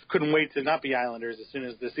that couldn't wait to not be Islanders as soon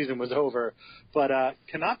as the season was over. But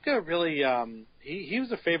Konopka really, he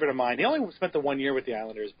was a favorite of mine. He only spent the 1 year with the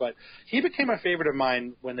Islanders, but he became a favorite of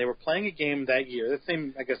mine when they were playing a game that year. That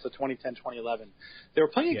same, I guess, the 2010, 2011. They were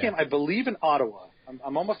playing a game, I believe, in Ottawa.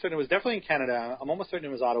 I'm almost certain it was definitely in Canada. I'm almost certain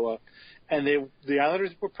it was Ottawa. And the Islanders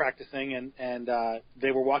were practicing, and they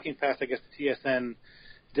were walking past, I guess, the TSN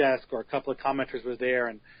desk, or a couple of commenters were there,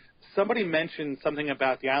 and somebody mentioned something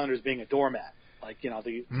about the Islanders being a doormat, like, you know,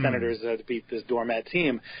 the Senators beat this doormat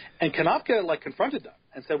team, and Konopka like confronted them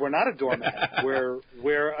and said, "We're not a doormat.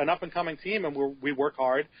 we're an up and coming team, and we work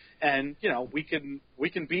hard, and you know, we can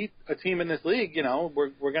beat a team in this league. You know,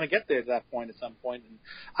 we're going to get there to that point at some point." And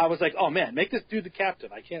I was like, "Oh man, make this dude the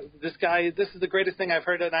captain. I can't. This is the greatest thing I've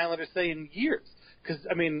heard an Islander say in years." Because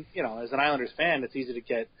I mean, you know, as an Islanders fan, it's easy to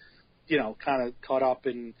get, you know, kind of caught up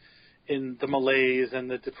in the malaise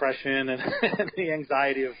and the depression and the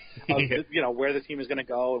anxiety of you know, where the team is going to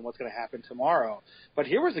go and what's going to happen tomorrow. But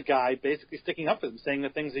here was a guy basically sticking up for them, saying the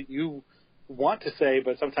things that you want to say,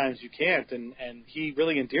 but sometimes you can't. And he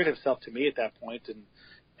really endeared himself to me at that point.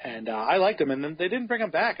 And I liked him. And then they didn't bring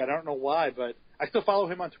him back. I don't know why, but I still follow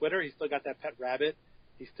him on Twitter. He's still got that pet rabbit.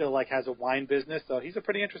 He still like has a wine business. So he's a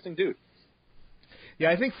pretty interesting dude. Yeah,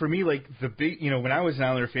 I think for me, like, when I was an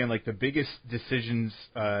Islander fan, like, the biggest decisions,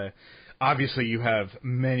 obviously you have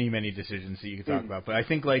many, many decisions that you can talk about, but I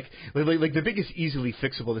think, like the biggest easily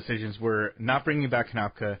fixable decisions were not bringing back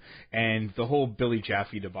Konopka and the whole Billy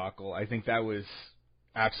Jaffe debacle. I think that was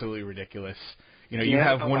absolutely ridiculous. You know, you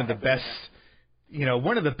have one of the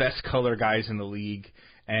best color guys in the league,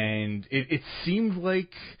 and it seemed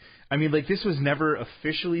like, I mean, like, this was never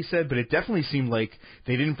officially said, but it definitely seemed like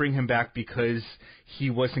they didn't bring him back because he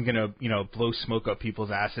wasn't going to, you know, blow smoke up people's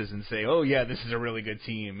asses and say, "Oh yeah, this is a really good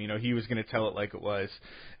team." You know, he was going to tell it like it was.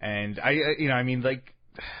 And I mean,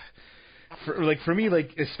 for me,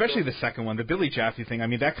 like, especially the second one, the Billy Jaffe thing, I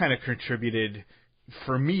mean, that kind of contributed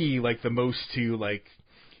for me, like, the most to, like,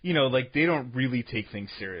 you know, like, they don't really take things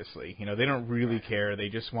seriously. You know, they don't really care. They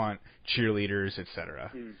just want cheerleaders,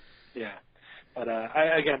 etc. Yeah. But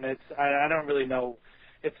I don't really know.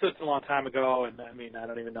 It's such a long time ago, and I mean, I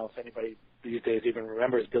don't even know if anybody these days even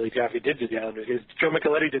remembers Billy Jaffe did do the Islanders. Joe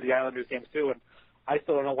Micheletti did the Islanders games too, and I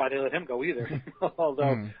still don't know why they let him go either.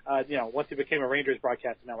 Although, you know, once he became a Rangers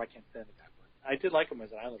broadcaster, now I can't stand the guy. But I did like him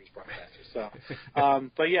as an Islanders broadcaster. So,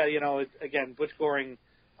 but yeah, you know, again, Butch Goring.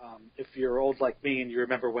 If you're old like me and you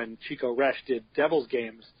remember when Chico Resch did Devils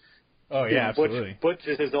games, Oh yeah, absolutely. Butch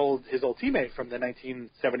is his old teammate from the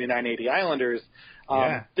 1979-80 Islanders.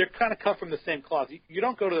 They're kind of cut from the same cloth. You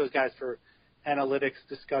don't go to those guys for analytics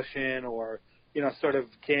discussion or sort of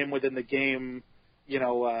game within the game,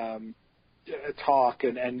 talk,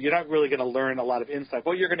 and you're not really going to learn a lot of insight.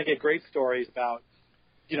 Well, you're going to get great stories about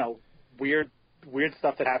weird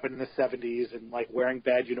stuff that happened in the 70s and like wearing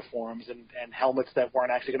bad uniforms and helmets that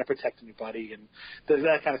weren't actually going to protect anybody and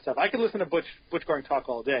that kind of stuff. I could listen to Butch Goring talk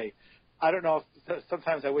all day. I don't know if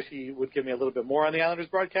sometimes I wish he would give me a little bit more on the Islanders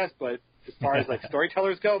broadcast, but as far as like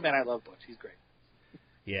storytellers go, man, I love Butch. He's great.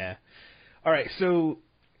 Yeah. All right. So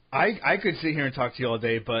I could sit here and talk to you all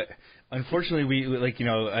day, but unfortunately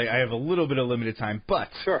I have a little bit of limited time. But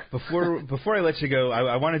sure. before I let you go,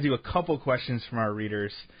 I want to do a couple questions from our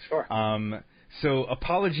readers. Sure. So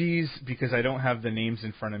apologies because I don't have the names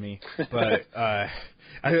in front of me, but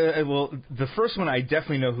the first one I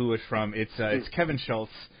definitely know who it's from. It's Kevin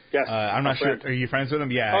Schultz. Yes, I'm not sure. Are you friends with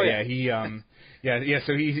him? Yeah. Oh, yeah. He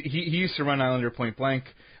So he used to run Islander Point Blank.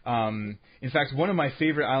 In fact, one of my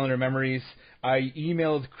favorite Islander memories, I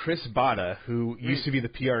emailed Chris Bada, who used to be the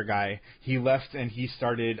PR guy. He left and he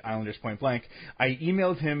started Islanders Point Blank. I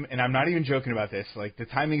emailed him, and I'm not even joking about this. Like, the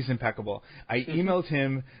timing is impeccable. I emailed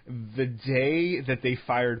him the day that they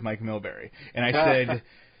fired Mike Milbury, and I said,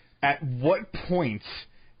 at what point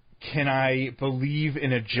can I believe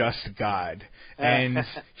in a just God? And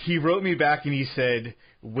he wrote me back and he said,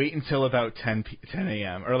 wait until about 10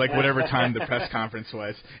 a.m. or like whatever time the press conference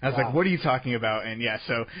was. I was like, what are you talking about? And yeah,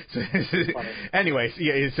 so anyways,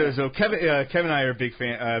 yeah, so Kevin and I are big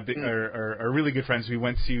fan, are really good friends. We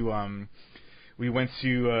went to a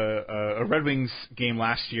Red Wings game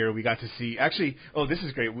last year. We got to see, actually, this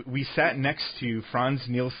is great. We sat next to Franz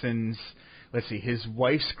Nielsen's, his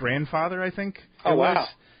wife's grandfather, I think. Oh, wow.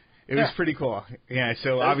 It was pretty cool. Yeah,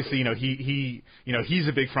 so obviously, he's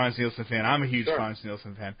a big Franz Nielsen fan. I'm a huge Franz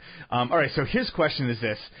Nielsen fan. All right, so his question is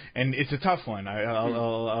this, and it's a tough one.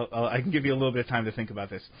 I can give you a little bit of time to think about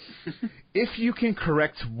this. If you can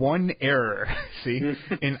correct one error,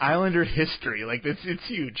 in Islander history, like it's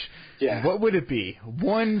huge. Yeah. What would it be?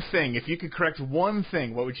 One thing. If you could correct one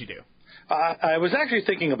thing, what would you do? I was actually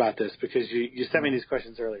thinking about this because you sent me these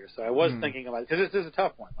questions earlier, so I was thinking about it because this is a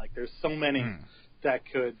tough one. Like, there's so many that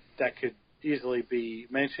could easily be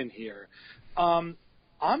mentioned here. I'm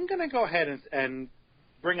going to go ahead and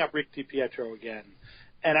bring up Rick DiPietro again,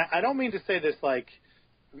 and I don't mean to say this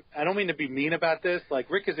I don't mean to be mean about this. Like,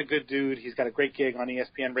 Rick is a good dude. He's got a great gig on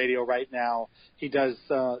ESPN Radio right now. He does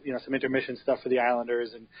some intermission stuff for the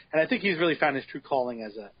Islanders, and I think he's really found his true calling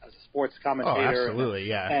as a sports commentator. Oh, absolutely,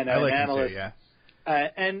 yeah. And I like an analyst. him too, yeah.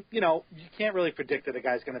 And you can't really predict that a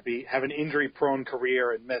guy's going to have an injury-prone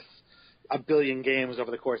career and miss a billion games over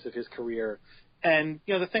the course of his career. And,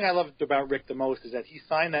 the thing I loved about Rick the most is that he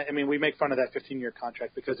signed that. I mean, we make fun of that 15-year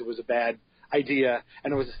contract because it was a bad idea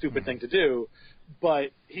and it was a stupid thing to do.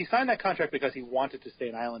 But he signed that contract because he wanted to stay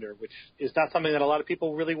an Islander, which is not something that a lot of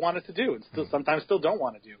people really wanted to do and sometimes still don't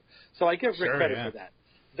want to do. So I give Rick credit for that.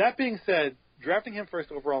 That being said, drafting him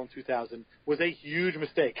first overall in 2000 was a huge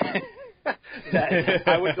mistake that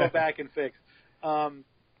I would go back and fix.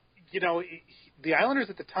 The Islanders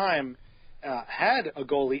at the time had a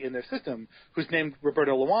goalie in their system who's named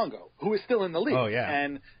Roberto Luongo, who is still in the league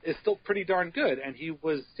and is still pretty darn good. And he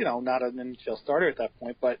was, not an NHL starter at that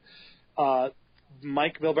point, but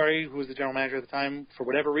Mike Milbury, who was the general manager at the time, for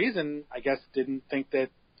whatever reason, I guess didn't think that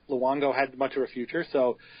Luongo had much of a future.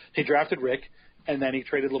 So he drafted Rick, and then he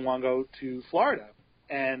traded Luongo to Florida.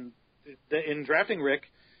 And in drafting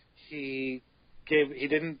Rick, he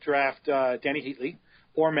didn't draft Danny Heatley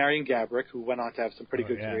or Marian Gaborik, who went on to have some pretty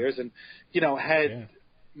good careers, and had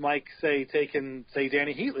Mike taken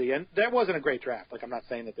Danny Heatley, and that wasn't a great draft. Like, I'm not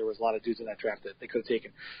saying that there was a lot of dudes in that draft that they could have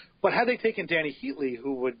taken, but had they taken Danny Heatley,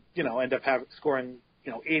 who would end up scoring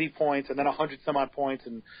 80 points and then 100 some odd points,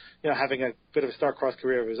 and having a bit of a star-crossed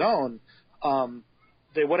career of his own,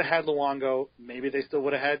 they would have had Luongo. Maybe they still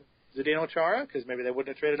would have had Zdeno Chara, because maybe they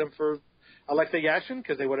wouldn't have traded him for Alexei Yashin,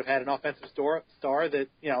 because they would have had an offensive star that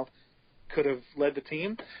could have led the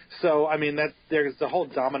team. So, I mean, there's the whole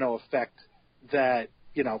domino effect that,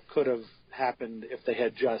 could have happened if they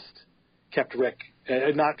had just kept Rick,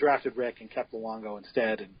 not drafted Rick and kept Luongo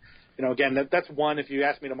instead. And, again, that's one. If you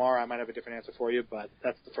ask me tomorrow, I might have a different answer for you, but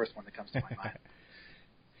that's the first one that comes to my mind.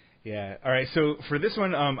 Yeah. All right. So for this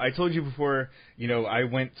one, I told you before, I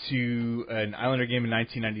went to an Islander game in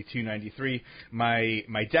 1992-93.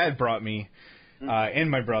 My dad brought me and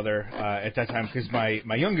my brother at that time, because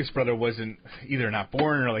my youngest brother wasn't either not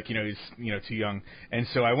born or he's too young, and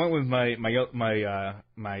so I went with my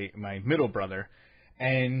middle brother,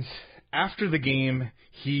 and after the game,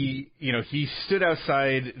 he stood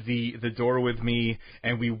outside the door with me,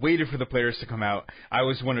 and we waited for the players to come out. I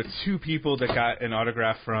was one of 2 people that got an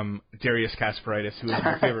autograph from Darius Kasparaitis, who was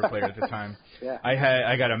my favorite player at the time. Yeah.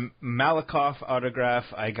 I got a Malakoff autograph.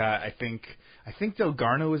 I think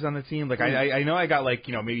Delgarno was on the team. Like I know I got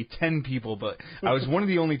maybe 10 people, but I was one of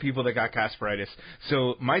the only people that got Kasparaitis.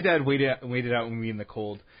 So my dad waited out with me in the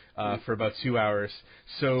cold for about 2 hours.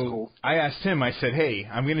 So cool. I asked him. I said, "Hey,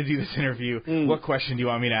 I'm going to do this interview. What question do you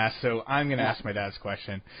want me to ask?" So I'm going to ask my dad's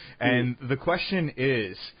question, and the question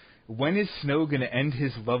is, when is Snow going to end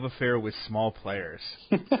his love affair with small players?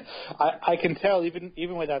 I can tell,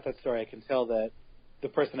 even without that story, I can tell that the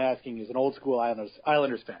person asking is an old school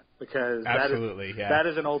Islanders fan, because Absolutely, that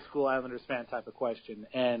is an old school Islanders fan type of question.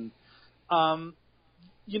 And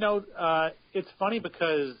it's funny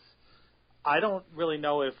because I don't really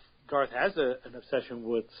know if Garth has an obsession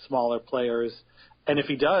with smaller players, and if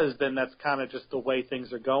he does, then that's kind of just the way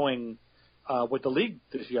things are going with the league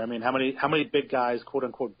this year. I mean, how many big guys, quote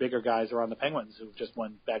unquote bigger guys, are on the Penguins who've just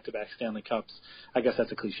won back-to-back Stanley Cups? I guess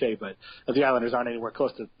that's a cliche, but the Islanders aren't anywhere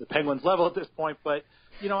close to the Penguins level at this point. But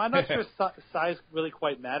I'm not sure size really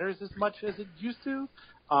quite matters as much as it used to.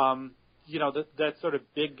 That sort of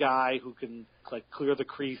big guy who can clear the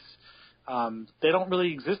crease. They don't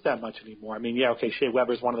really exist that much anymore. I mean, Shea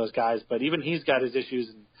Weber's one of those guys, but even he's got his issues,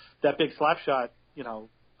 and that big slap shot,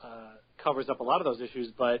 covers up a lot of those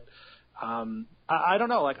issues. But I don't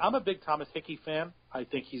know. I'm a big Thomas Hickey fan. I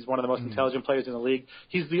think he's one of the most intelligent players in the league.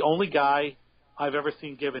 He's the only guy I've ever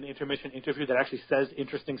seen give an intermission interview that actually says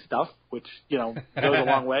interesting stuff, which goes a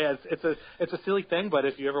long way. It's a silly thing, but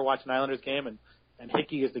if you ever watch an Islanders game and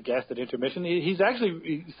Hickey is the guest at intermission, he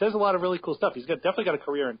says a lot of really cool stuff. He's definitely got a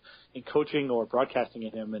career in coaching or broadcasting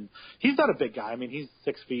in him, and he's not a big guy. I mean, he's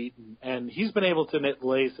 6 feet, and he's been able to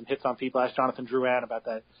lay some hits on people. Ask Jonathan Drouin about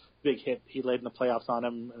that big hit he laid in the playoffs on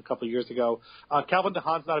him a couple of years ago. Calvin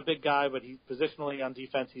DeHaan's not a big guy, but he's positionally on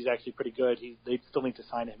defense, he's actually pretty good. They still need to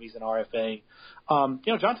sign him. He's an RFA.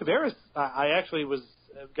 John Tavares, I actually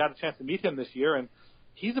got a chance to meet him this year, and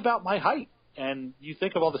he's about my height. And you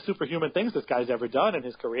think of all the superhuman things this guy's ever done in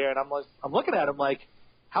his career, and I'm looking at him like,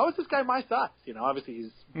 how is this guy my size? Obviously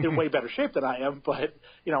he's in way better shape than I am, but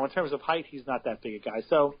in terms of height, he's not that big a guy.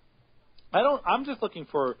 So I'm just looking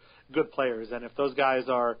for good players, and if those guys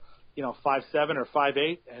are 5'7" or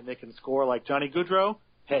 5'8" and they can score like Johnny Gaudreau,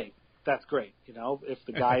 hey, that's great. If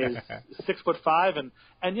the guy is 6'5",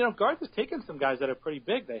 and Garth has taken some guys that are pretty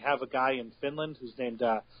big. They have a guy in Finland who's named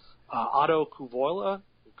Otto Koivula,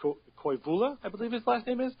 I believe his last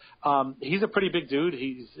name is. He's a pretty big dude.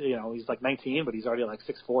 He's like 19, but he's already like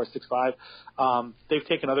 6'4", 6'5". They've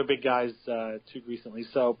taken other big guys too recently.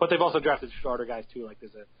 So, but they've also drafted shorter guys too. Like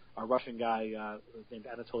there's a Russian guy named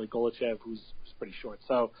Anatoly Golachev who's pretty short.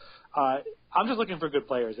 So I'm just looking for good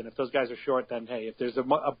players, and if those guys are short, then hey, if there's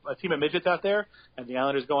a team of midgets out there and the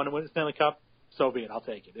Islanders go on to win the Stanley Cup, so be it. I'll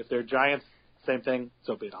take it. If they're giants, same thing.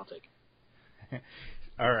 So be it. I'll take it.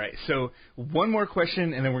 All right, so one more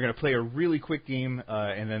question, and then we're going to play a really quick game,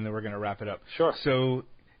 and then we're going to wrap it up. Sure. So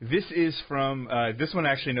this is from this one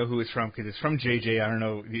I actually know who it's from because it's from JJ. I don't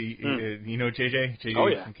know. You know JJ? JJ oh,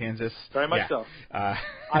 yeah. from Kansas? Very much so. I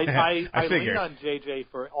lean on JJ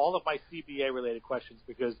for all of my CBA-related questions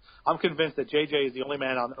because I'm convinced that JJ is the only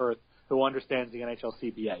man on earth who understands the NHL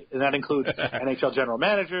CBA. And that includes NHL general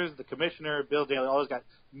managers, the commissioner, Bill Daly, all those guys.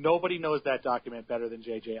 Nobody knows that document better than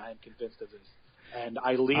JJ. I am convinced of this. And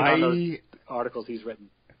I lean on those articles he's written.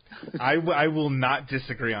 I will not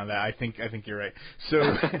disagree on that. I think you're right.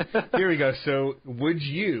 So here we go. So would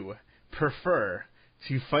you prefer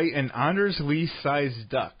to fight an Anders Lee-sized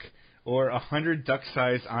duck or 100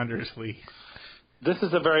 duck-sized Anders Lee? This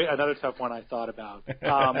is another tough one I thought about.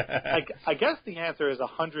 I guess the answer is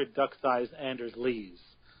 100 duck-sized Anders Lees.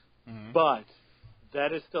 Mm-hmm. But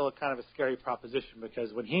that is still a kind of a scary proposition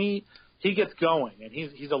because when he gets going, and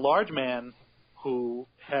he's a large man who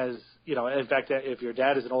has, in fact, if your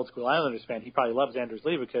dad is an old school Islanders fan, he probably loves Anders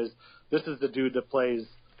Lee because this is the dude that plays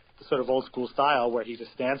the sort of old school style where he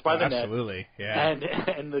just stands by the net. Absolutely, yeah.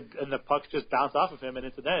 And the pucks just bounce off of him and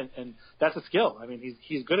into the net, and that's a skill. I mean,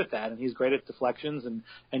 he's good at that, and he's great at deflections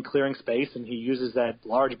and clearing space, and he uses that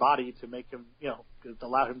large body to make him, to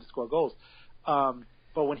allow him to score goals.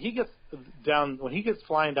 But when he gets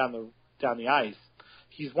flying down the ice,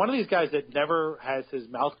 he's one of these guys that never has his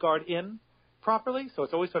mouth guard in properly, so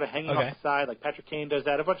it's always sort of hanging off the side. Like Patrick Kane does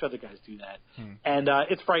that. A bunch of other guys do that, and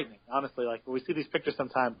it's frightening, honestly. Like when we see these pictures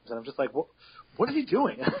sometimes, and I'm just like, what is he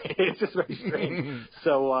doing? It's just very strange.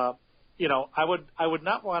 So, I would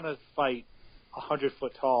not want to fight a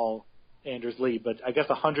 100-foot tall Anders Lee, but I guess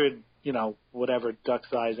 100, whatever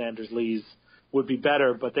duck-size Anders Lees would be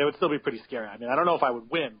better, but they would still be pretty scary. I mean, I don't know if I would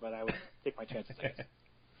win, but I would take my chances.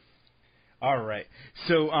 All right.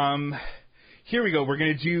 So here we go. We're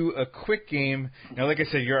going to do a quick game. Now, like I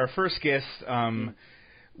said, you're our first guest.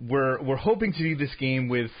 We're hoping to do this game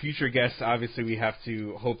with future guests. Obviously, we have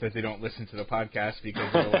to hope that they don't listen to the podcast because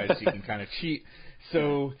otherwise you can kind of cheat.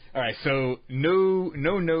 So, all right. So no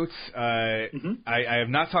notes. I have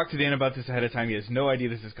not talked to Dan about this ahead of time. He has no idea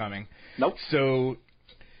this is coming. Nope. So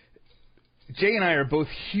Jay and I are both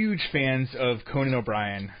huge fans of Conan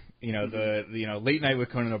O'Brien. The Late Night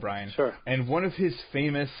with Conan O'Brien. Sure. And one of his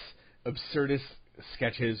famous absurdist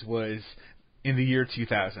sketches was in the year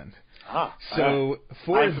 2000. So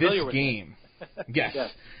for this game, yes.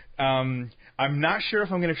 I'm not sure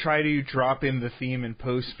if I'm going to try to drop in the theme in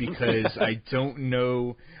post because I don't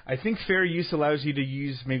know. I think fair use allows you to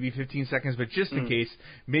use maybe 15 seconds, but just in case,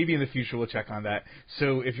 maybe in the future we'll check on that.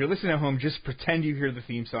 So if you're listening at home, just pretend you hear the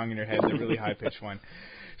theme song in your head, the really high-pitched one.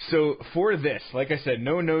 So for this, like I said,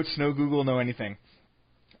 no notes, no Google, no anything.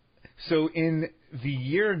 So in the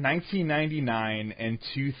year 1999 and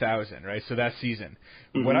 2000, right, so that season,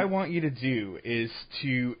 what I want you to do is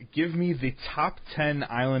to give me the top 10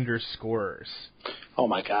 Islanders scorers. Oh,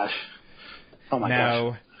 my gosh.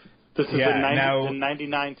 Now, this is the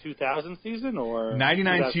 99-2000 season? Or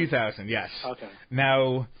 99-2000, yes. Okay.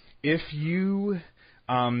 Now, if you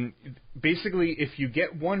basically, if you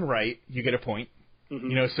get one right, you get a point.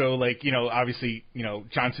 So obviously,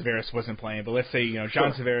 John Tavares wasn't playing, but let's say,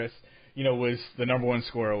 John Tavares, was the number one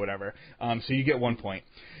scorer or whatever. So you get 1 point.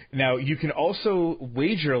 Now, you can also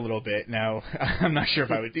wager a little bit. Now, I'm not sure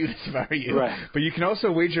if I would do this if I were you. Right. But you can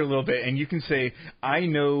also wager a little bit, and you can say, I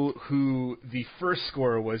know who the first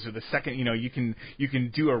scorer was or the second. You can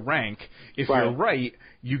do a rank. If you're right,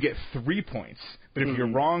 you get 3 points. But if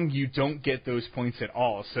you're wrong, you don't get those points at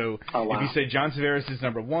all. So if you say John Tavares is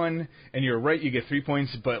number 1 and you're right, you get 3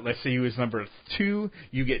 points. But let's say he was number 2,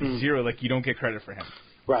 you get 0. Like, you don't get credit for him.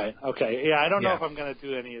 Right. Okay. Yeah, I don't know if I'm going to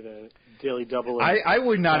do any of the daily double. I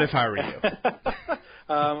would not if I were you.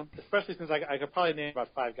 Especially since I could probably name about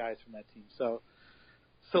 5 guys from that team. So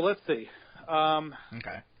let's see.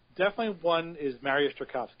 Okay. Definitely one is Mariusz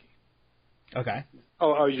Strakowski. Okay.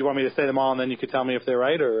 Oh, you want me to say them all and then you could tell me if they're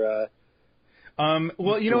right or?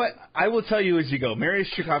 Well, you know what? I will tell you as you go.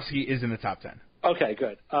 Mariusz Strakowski is in the top 10. Okay,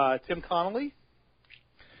 good. Tim Connolly?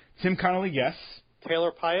 Tim Connolly, yes.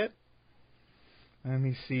 Taylor Pyatt? Let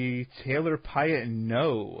me see. Taylor Pyatt,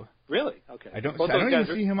 no. Really? Okay. I don't even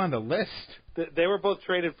see him on the list. They were both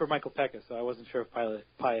traded for Michael Pekka, so I wasn't sure if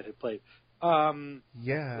Pyatt had played.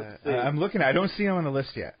 Yeah, I'm looking. I don't see him on the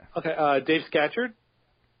list yet. Okay, Dave Scatchard?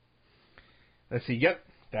 Let's see. Yep,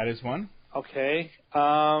 that is one. Okay.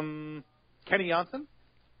 Kenny Johnson?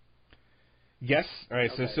 Yes. All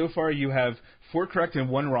right, okay. So far you have 4 correct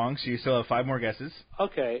and 1 wrong, so you still have 5 more guesses.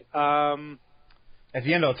 Okay. At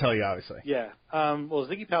the end, I'll tell you, obviously. Yeah. Well,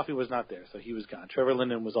 Ziggy Palffy was not there, so he was gone. Trevor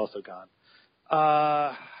Linden was also gone.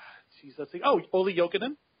 Let's see. Oh, Olli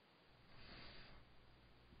Jokinen?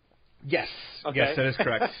 Yes. Okay. Yes, that is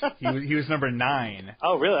correct. he was number 9.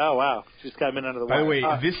 Oh, really? Oh, wow. Just got him in under the wire. By the way,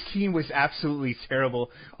 this team was absolutely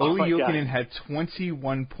terrible. Olli Jokinen had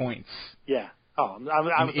 21 points. Yeah. Oh,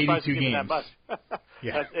 I'm surprised you gave me that much.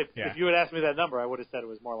 Yeah. If you had asked me that number, I would have said it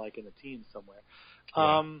was more like in the teens somewhere.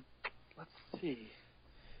 Let's see.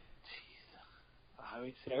 Jeez.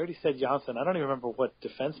 I already said Johnson. I don't even remember what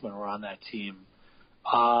defensemen were on that team.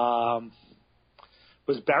 Was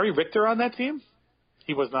Barry Richter on that team?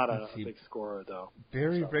 He was not a big scorer, though.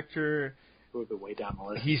 Barry Richter. He would be way down the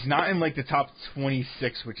list. He's not in like the top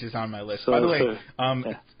 26, which is on my list. So, by the way,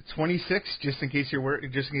 26, just in case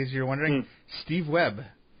you're wondering, Steve Webb.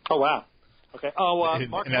 Oh wow. Okay. Oh,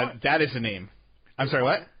 Mark now, that is a name. I'm sorry.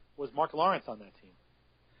 What? Was Mark Lawrence on that team?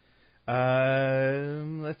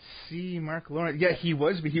 Let's see, Mark Lawrence. Yeah, he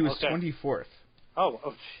was, but he was 24th. Oh,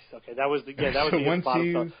 jeez. Okay, that was the year the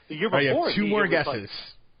year before. You have 2 more guesses.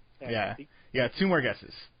 Yeah, 2 more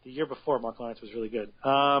guesses. The year before, Mark Lawrence was really good.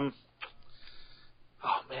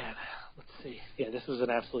 Oh man, let's see. Yeah, this was an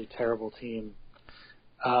absolutely terrible team.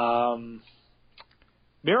 Miro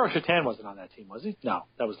Shatan wasn't on that team, was he? No,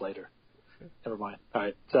 that was later. Never mind. All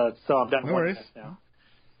right, so I'm done with one guess now.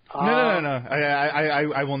 No.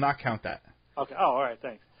 I will not count that. Okay. Oh, all right.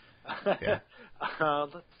 Thanks. Yeah.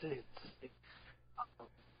 Let's see.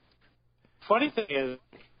 Funny thing is,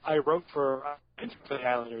 I wrote for the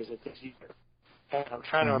Islanders at this year, and I'm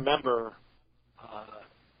trying to remember,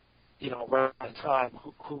 around that time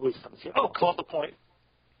who was on the team. Oh, Claude Lapointe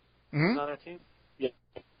was on that team. Yeah.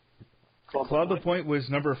 Claude Lapointe was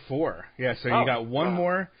number 4. Yeah. So you got one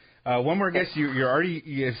more. One more guess.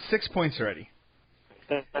 You have 6 points already.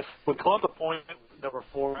 With Columbus point number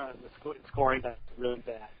 4 on the scoring, that's really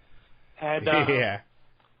bad. And yeah.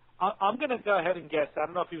 I'm going to go ahead and guess. I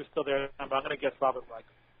don't know if he was still there, but I'm going to guess Robert Reichel.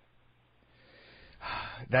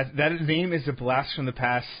 That name is a blast from the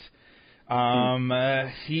past.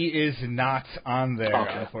 He is not on there,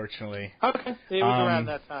 unfortunately. Okay, he was around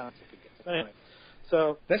that time. That's a good guess. Anyway,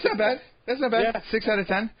 so that's not bad. That's not bad. Yeah. 6 out of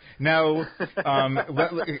 10. Now, I'm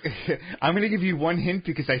going to give you one hint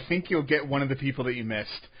because I think you'll get one of the people that you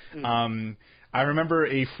missed. I remember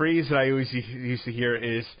a phrase that I always used to hear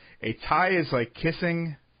is a tie is like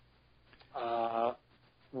kissing.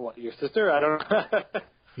 What, your sister? I don't know.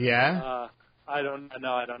 Yeah. I don't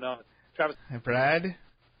know. Travis. Brad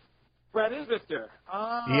is Mister.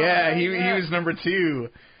 Yeah, he was number 2.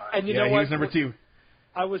 And you know what? He was number 2.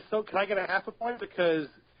 Can I get a half a point? Because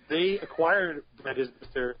they acquired Brad is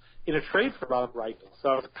Mister in a trade for Robert Reichel. So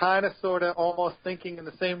I was kind of, sort of, almost thinking in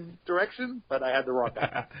the same direction, but I had the wrong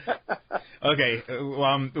guy. Okay,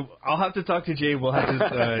 I'll have to talk to Jay. We'll have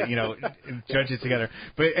to, judge it together.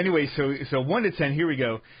 But anyway, so 1 to 10. Here we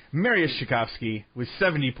go. Mariusz Tchaikovsky with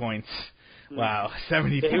 70 points. Wow,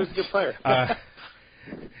 70 points. He was a good player.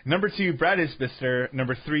 Number 2, Brad Isbister.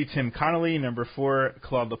 Number 3, Tim Connolly. Number 4,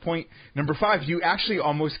 Claude Lapointe. Number 5, you actually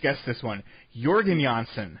almost guessed this one, Jorgen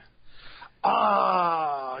Janssen.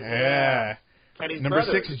 Oh, yeah. Number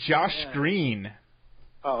brother. 6, Josh Green.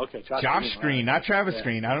 Oh, okay. Josh Green, not Travis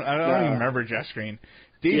Green. I don't even remember Josh Green.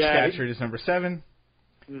 Dave Scatcherd is number 7.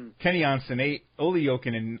 Kenny Janssen 8. Olli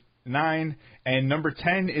Jokinen 9. And number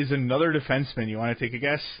 10 is another defenseman. You want to take a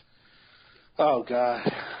guess? Oh,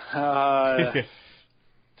 God.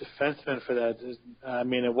 Defenseman for that. I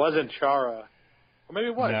mean, it wasn't Chara. Or maybe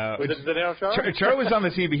it was. No. Was it Zdeno Chara? Chara was on the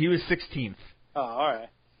team, but he was 16th. Oh, all right.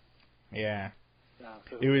 Yeah. No,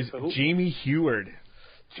 It was Jamie Heward.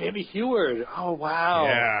 Jamie Heward. Oh, wow.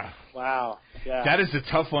 Yeah. Wow. Yeah. That is a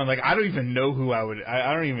tough one. Like, I don't even know who I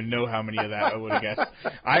don't even know how many of that I would have guessed.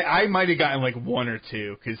 I might have gotten like 1 or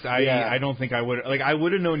 2 because I don't think I would. Like, I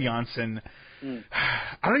would have known Janssen.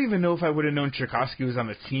 I don't even know if I would have known Tchaikovsky was on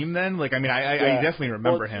the team then. Like, I mean, I definitely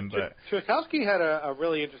remember him. But Tchaikovsky had a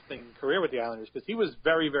really interesting career with the Islanders because he was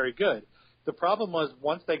very, very good. The problem was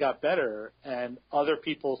once they got better and other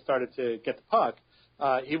people started to get the puck,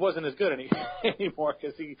 he wasn't as good anymore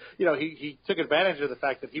because he took advantage of the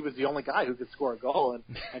fact that he was the only guy who could score a goal,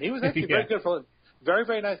 and he was actually very good for. Very,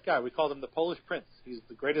 very nice guy. We called him the Polish Prince. He's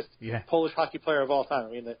the greatest Polish hockey player of all time.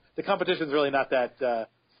 I mean, the competition's really not that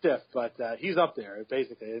stiff, but he's up there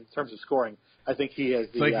basically in terms of scoring. I think he has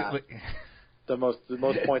the most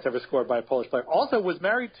points ever scored by a Polish player. Also, was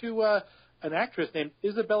married to an actress named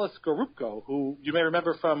Isabella Skorupko, who you may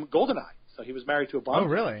remember from GoldenEye. So he was married to a Bond. Oh,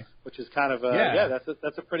 really? Which is kind of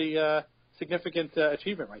that's a pretty significant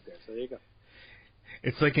achievement right there. So there you go.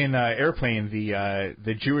 It's like in Airplane,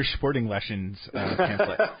 the Jewish sporting lessons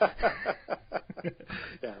pamphlet.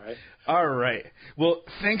 Yeah, right. All right. Well,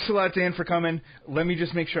 thanks a lot, Dan, for coming. Let me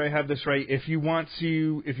just make sure I have this right. If you want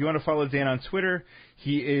to follow Dan on Twitter,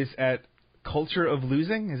 he is at Culture of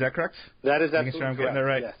Losing. Is that correct? That is Making absolutely sure I'm getting that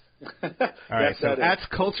right. Yes. All right, yes, so at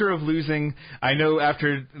Culture of Losing, I know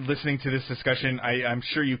after listening to this discussion, I'm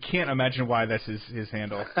sure you can't imagine why that's his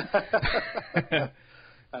handle.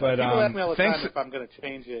 But people ask me all the time if I'm going to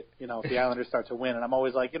change it, if the Islanders start to win, and I'm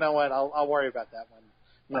always like, you know what, I'll worry about that when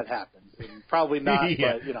that happens. And probably not,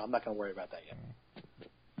 but I'm not going to worry about that yet.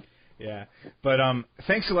 Yeah, but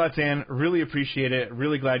thanks a lot, Dan. Really appreciate it.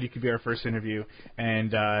 Really glad you could be our first interview,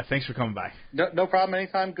 and thanks for coming by. No problem.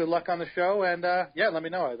 Anytime. Good luck on the show, and let me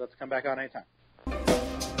know. Let's come back on anytime.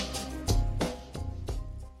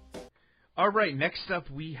 All right, next up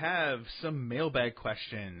we have some mailbag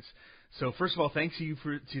questions. So first of all, thanks to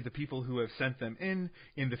the people who have sent them in.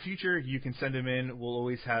 In the future, you can send them in. We'll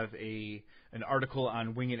always have an article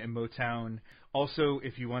on Wing It and Motown. Also,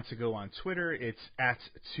 if you want to go on Twitter, it's at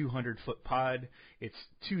 200footpod. It's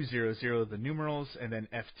 200, the numerals, and then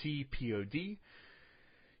FTPOD.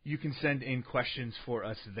 You can send in questions for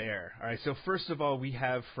us there. All right, so first of all, we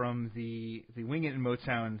have from the Wing It and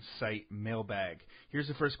Motown site mailbag. Here's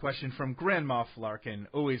the first question from Grandma Flarkin.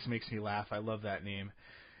 Always makes me laugh. I love that name.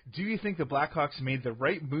 Do you think the Blackhawks made the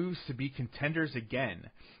right moves to be contenders again?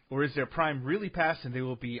 Or is their prime really past and they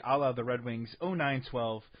will be a la the Red Wings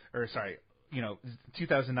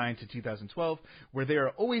 2009 to 2012, where they are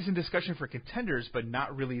always in discussion for contenders but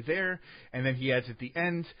not really there? And then he adds at the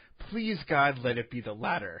end, please God, let it be the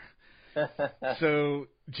latter. So,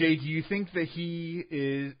 Jay, do you think that he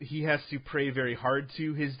has to pray very hard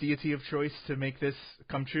to his deity of choice to make this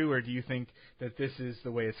come true, or do you think that this is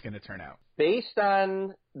the way it's going to turn out? Based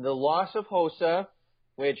on the loss of Hossa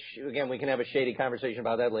which, again, we can have a shady conversation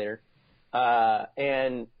about that later,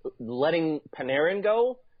 and letting Panarin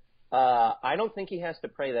go, I don't think he has to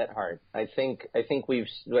pray that hard. I think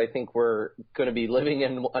we're going to be living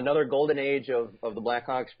in another golden age of the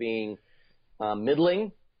Blackhawks being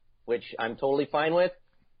middling, which I'm totally fine with.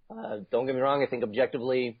 Don't get me wrong. I think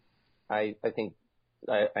objectively, I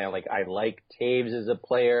like Taves as a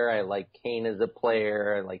player. I like Kane as a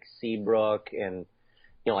player. I like Seabrook, and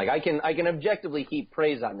I can objectively heap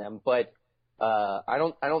praise on them, but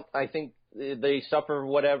I think they suffer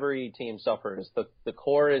what every team suffers. The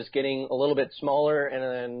core is getting a little bit smaller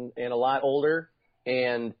and a lot older.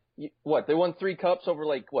 And they won 3 cups over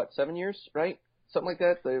 7 years, right? Something like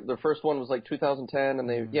that. Their first one was 2010,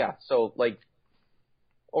 and so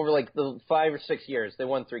over the 5 or 6 years they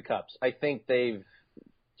won 3 cups. I think they've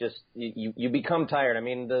just you become tired. I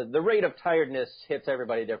mean, the rate of tiredness hits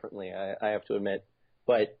everybody differently. I have to admit,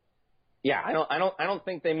 but yeah, I don't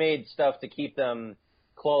think they made stuff to keep them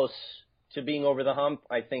close to being over the hump.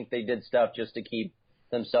 I think they did stuff just to keep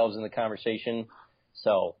themselves in the conversation.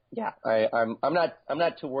 So yeah, I'm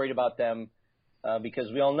not too worried about them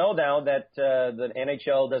because we all know now that the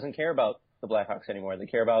NHL doesn't care about the Blackhawks anymore. They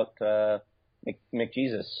care about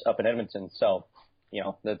McJesus up in Edmonton. So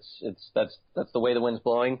that's the way the wind's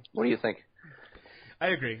blowing. What do you think? I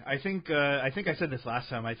agree. I think I said this last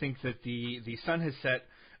time. I think that the sun has set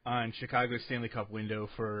on Chicago's Stanley Cup window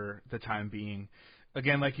for the time being.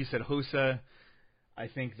 Again, like you said, Hossa, I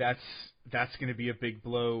think that's going to be a big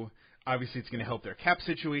blow. Obviously, it's going to help their cap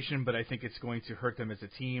situation, but I think it's going to hurt them as a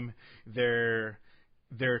team. Their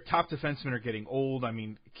top defensemen are getting old. I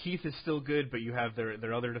mean, Keith is still good, but you have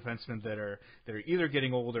their other defensemen that are either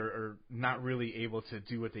getting old or not really able to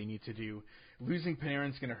do what they need to do. Losing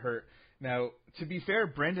Panarin's going to hurt. Now, to be fair,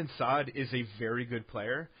 Brandon Saad is a very good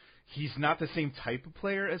player. He's not the same type of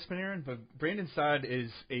player as Panarin, but Brandon Saad is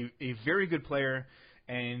a very good player,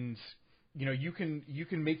 and you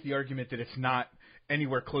can make the argument that it's not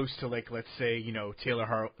anywhere close to let's say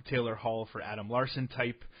Taylor Hall for Adam Larson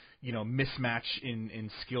type mismatch in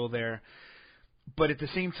skill there. But at the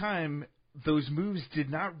same time, those moves did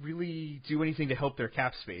not really do anything to help their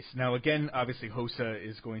cap space. Now again, obviously Hossa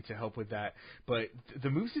is going to help with that, but the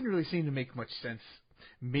moves didn't really seem to make much sense.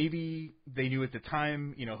 Maybe they knew at the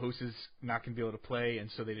time, Hossa's not going to be able to play, and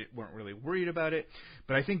so they weren't really worried about it.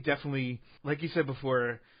 But I think definitely, like you said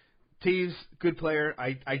before, Taves, good player.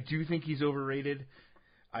 I do think he's overrated.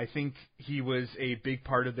 I think he was a big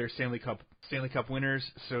part of their Stanley Cup winners.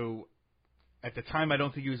 So at the time, I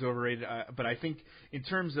don't think he was overrated. But I think in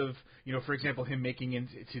terms of, for example, him making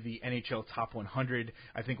into the NHL Top 100,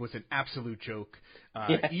 I think was an absolute joke.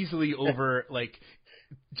 Easily over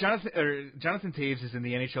Jonathan Taves is in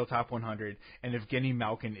the NHL Top 100, and Evgeny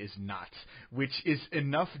Malkin is not, which is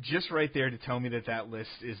enough just right there to tell me that list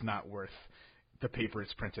is not worth the paper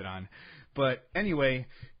it's printed on. But anyway,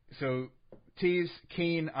 so Taves,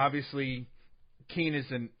 Kane, obviously, Kane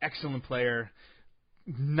is an excellent player,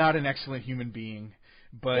 not an excellent human being,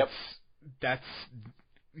 but that's,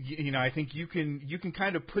 I think you can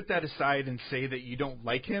kind of put that aside and say that you don't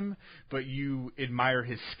like him, but you admire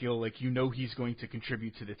his skill. He's going to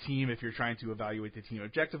contribute to the team if you're trying to evaluate the team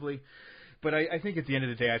objectively. But I think at the end of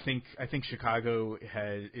the day, I think Chicago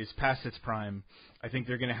is past its prime. I think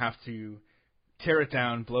they're going to have to tear it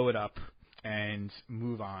down, blow it up, and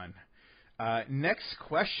move on. Next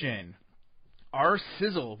question. R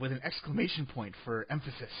Sizzle with an exclamation point for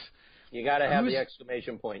emphasis. You got to have the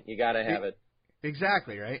exclamation point. You got to have it.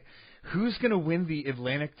 Exactly, right? Who's going to win the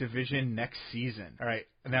Atlantic Division next season? All right.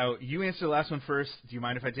 Now, you answer the last one first. Do you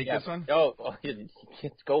mind if I take this one? Oh,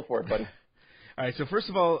 go for it, buddy. All right, so first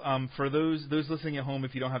of all, for those listening at home,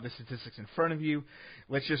 if you don't have the statistics in front of you,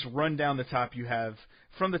 let's just run down the top. You have,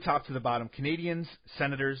 from the top to the bottom, Canadiens,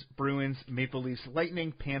 Senators, Bruins, Maple Leafs,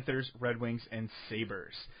 Lightning, Panthers, Red Wings, and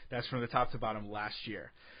Sabres. That's from the top to bottom last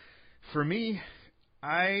year. For me,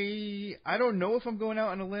 I don't know if I'm going out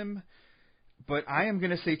on a limb, but I am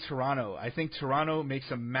going to say Toronto. I think Toronto makes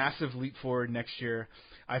a massive leap forward next year.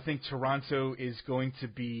 I think Toronto is going to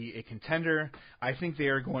be a contender. I think they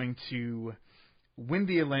are going to win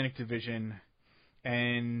the Atlantic Division,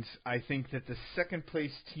 and I think that the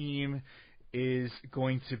second-place team is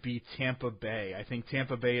going to be Tampa Bay. I think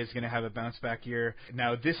Tampa Bay is going to have a bounce-back year.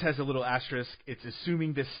 Now, this has a little asterisk. It's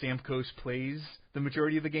assuming that Stamkos plays the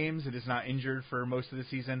majority of the games. It is not injured for most of the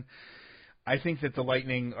season. I think that the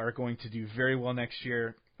Lightning are going to do very well next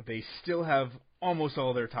year. They still have almost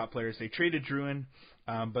all their top players. They traded Druin,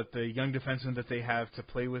 But the young defenseman that they have to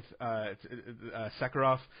play with,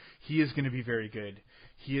 Sekharov, he is going to be very good.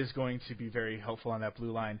 He is going to be very helpful on that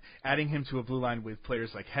blue line. Adding him to a blue line with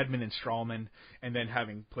players like Hedman and Stralman, and then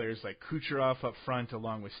having players like Kucherov up front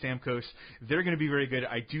along with Stamkos, they're going to be very good.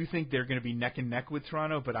 I do think they're going to be neck and neck with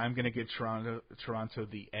Toronto, but I'm going to give Toronto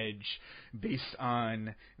the edge based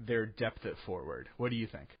on their depth at forward. What do you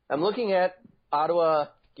think? I'm looking at Ottawa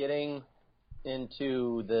getting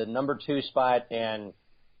into the number 2 spot, and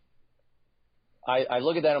I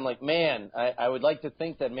look at that, I'm like, man, I would like to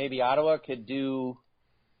think that maybe Ottawa could do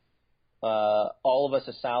all of us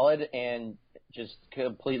a solid and just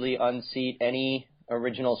completely unseat any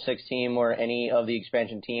original 6 team or any of the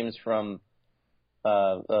expansion teams from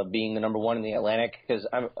being the number 1 in the Atlantic, because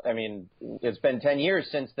I mean it's been 10 years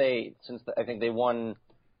since I think they won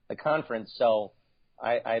the conference, so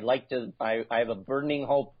I have a burning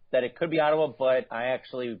hope that it could be Ottawa, but I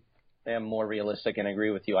actually am more realistic and agree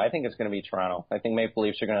with you. I think it's going to be Toronto. I think Maple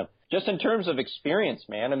Leafs are going to, just in terms of experience,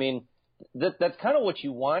 man. I mean, that's kind of what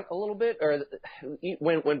you want a little bit. Or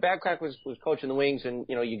when Babcock was coaching the Wings, and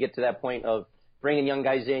you get to that point of bringing young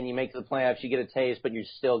guys in, you make the playoffs, you get a taste, but you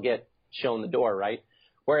still get shown the door, right?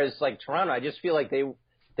 Whereas like Toronto, I just feel like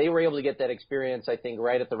they were able to get that experience, I think,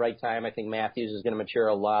 right at the right time. I think Matthews is going to mature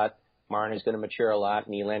a lot. Martin is going to mature a lot.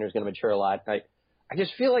 Nylander is going to mature a lot. I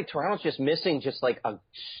just feel like Toronto's just missing just like a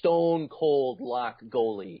stone cold lock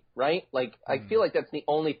goalie, right? Like I feel like that's the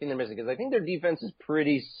only thing they're missing, because I think their defense is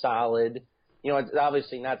pretty solid. It's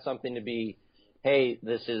obviously not something to be, hey,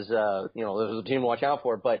 this is this is a team to watch out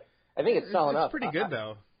for, but I think it's solid enough. It's pretty good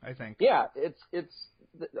though, I think. Yeah, it's.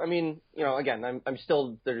 I mean, again, I'm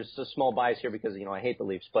still, there's a small bias here because I hate the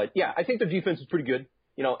Leafs, but yeah, I think their defense is pretty good.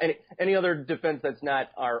 Any other defense that's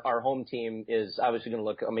not our home team is obviously going to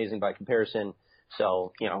look amazing by comparison.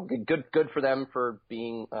 So, good for them for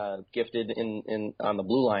being gifted in on the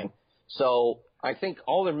blue line. So I think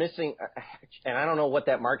all they're missing, and I don't know what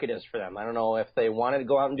that market is for them. I don't know if they wanted to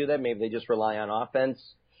go out and do that. Maybe they just rely on offense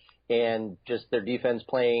and just their defense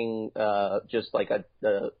playing just like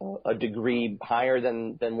a degree higher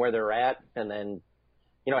than where they're at, and then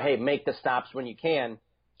hey, make the stops when you can.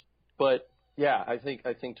 But yeah, I think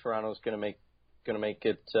Toronto's going to make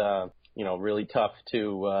it really tough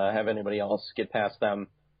to have anybody else get past them.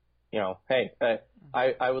 Hey,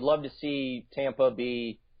 I would love to see Tampa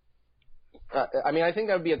be. I think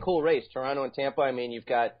that would be a cool race, Toronto and Tampa. I mean, you've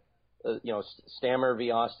got Stammer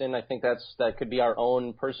v. Austin. I think that could be our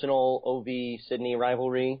own personal OV Sydney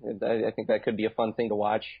rivalry. I think that could be a fun thing to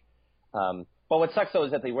watch. But what sucks though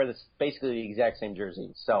is that they wear basically the exact same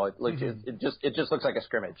jersey, so it just looks like a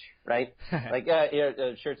scrimmage, right? Like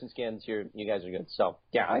shirts and skins, you guys are good. So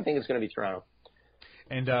yeah, I think it's going to be Toronto.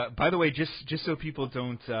 And by the way, just so people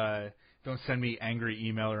don't send me angry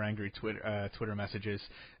email or angry Twitter messages,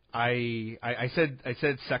 I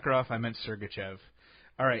said Sekharov, I meant Sergachev.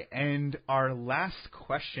 All right, and our last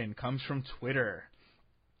question comes from Twitter.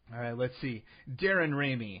 All right, let's see. Darren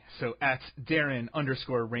Ramey, so at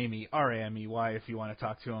Darren_Ramey, Ramey, if you want to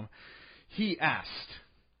talk to him. He asked,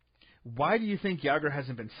 why do you think Jágr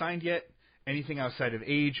hasn't been signed yet? Anything outside of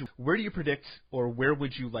age? Where do you predict, or where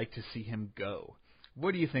would you like to see him go?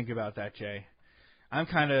 What do you think about that, Jay? I'm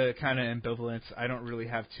kind of ambivalent. I don't really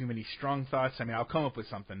have too many strong thoughts. I mean, I'll come up with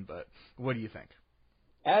something, but what do you think?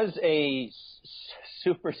 As a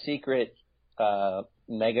super secret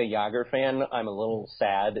mega Jágr fan, I'm a little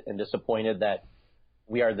sad and disappointed that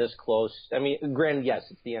we are this close. I mean, granted, yes,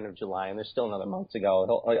 it's the end of July, and there's still another month to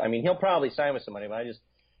go. He'll probably sign with somebody, but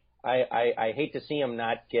I hate to see him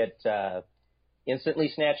not get instantly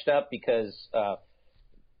snatched up, because I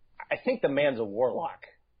think the man's a warlock,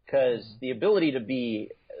 because the ability to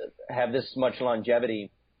have this much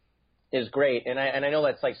longevity is great, and I know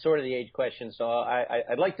that's like sort of the age question. So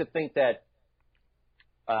I'd like to think that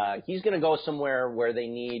he's going to go somewhere where they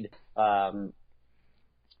need. I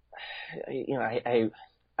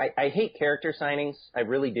hate character signings. I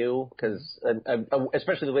really do, because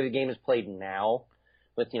especially the way the game is played now,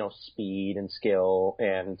 with speed and skill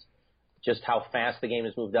and just how fast the game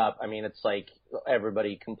has moved up. I mean, it's like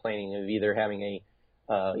everybody complaining of either having a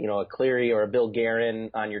Cleary or a Bill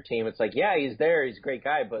Guerin on your team. It's like, yeah, he's there, he's a great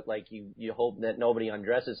guy, but like you hope that nobody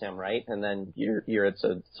undresses him, right? And then it's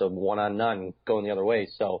a one on none going the other way.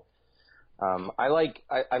 So I like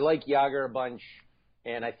Jágr a bunch,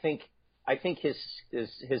 and I think his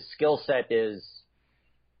skill set is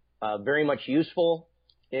very much useful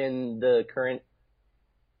in the current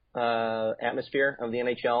atmosphere of the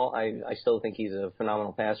NHL. I still think he's a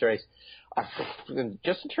phenomenal passer.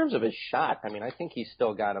 Just in terms of his shot, I mean, I think he's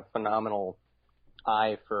still got a phenomenal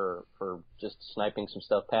eye for just sniping some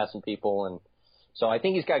stuff, passing people, and So I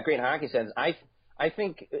think he's got great hockey sense. I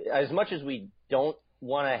think as much as we don't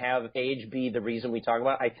want to have age be the reason we talk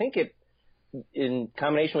about it, I think it, in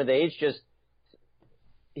combination with age, just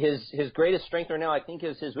his greatest strength right now, I think,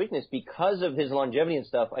 is his weakness because of his longevity and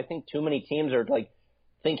stuff. I think too many teams are like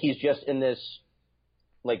think he's just in this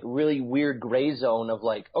like really weird gray zone of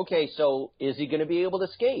like, okay, so is he going to be able to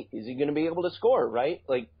skate? Is he going to be able to score? Right?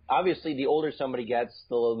 Like obviously, the older somebody gets,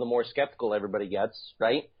 the more skeptical everybody gets.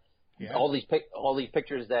 Right? Yeah. All these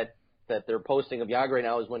pictures that they're posting of Jágr right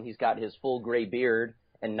now is when he's got his full gray beard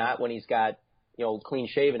and not when he's got, clean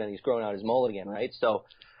shaven and he's growing out his mullet again, right? So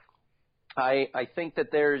I think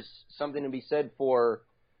that there's something to be said for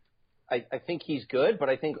I think he's good, but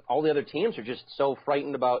I think all the other teams are just so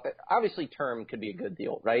frightened about obviously term could be a good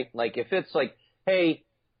deal, right? Like if it's like, hey,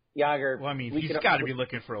 Jágr. Well, I mean, he's got to be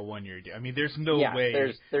looking for a 1-year deal. I mean, there's no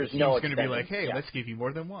way there's no going to be like, hey, let's give you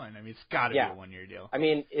more than one. I mean, it's got to be a 1-year deal. I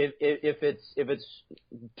mean, if it's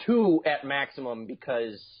 2 at maximum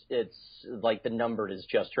because it's like the number is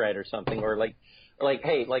just right or something, or like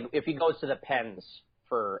hey, like if he goes to the Pens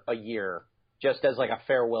for a year just as like a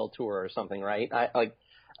farewell tour or something, right?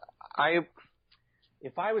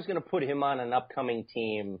 If I was going to put him on an upcoming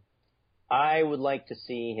team, I would like to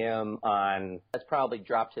see him on. That's probably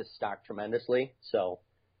dropped his stock tremendously. So,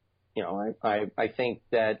 I think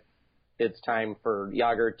that it's time for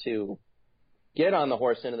Jágr to get on the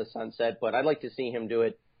horse into the sunset. But I'd like to see him do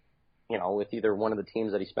it, with either one of the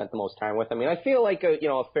teams that he spent the most time with. I mean, I feel like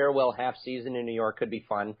a farewell half season in New York could be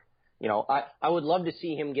fun. I would love to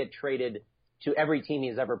see him get traded to every team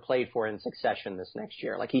he's ever played for in succession this next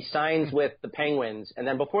year. Like he signs with the Penguins, and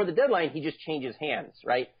then before the deadline, he just changes hands,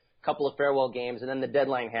 right? Couple of farewell games, and then the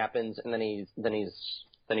deadline happens, and then he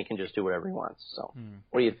can just do whatever he wants. So,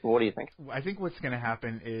 what do you think? I think what's going to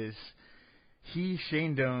happen is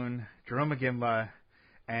Shane Doan, Jerome McGinley,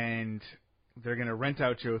 and they're going to rent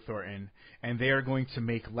out Joe Thornton, and they are going to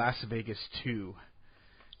make Las Vegas 2.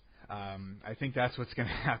 I think that's what's going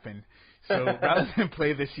to happen. So rather than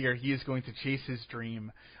play this year, he is going to chase his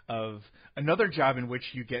dream of another job in which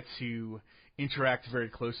you get to interact very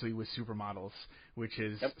closely with supermodels, which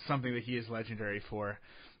is something that he is legendary for.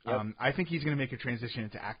 Yep. I think he's going to make a transition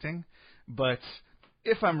into acting, but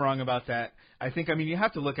if I'm wrong about that, you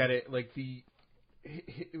have to look at it like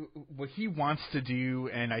what he wants to do,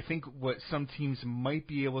 and I think what some teams might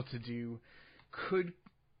be able to do could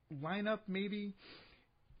line up maybe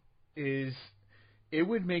is it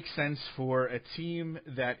would make sense for a team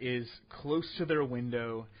that is close to their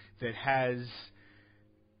window, that has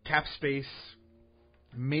cap space,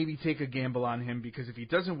 maybe take a gamble on him, because if he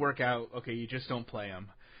doesn't work out, okay, you just don't play him.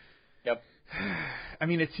 Yep. I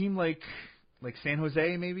mean, a team like San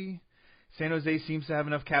Jose, maybe. San Jose seems to have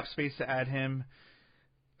enough cap space to add him.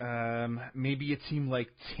 Maybe a team like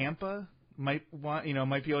Tampa might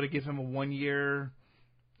be able to give him a 1-year,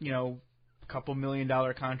 couple $1 million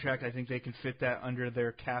contract. I think they can fit that under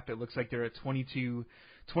their cap. It looks like they're at 22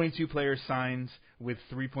 players signed with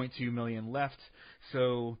 $3.2 million left.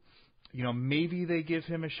 So, maybe they give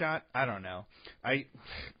him a shot. I don't know. I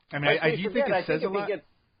do think it says a lot.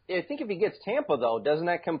 I think if he gets Tampa, though, doesn't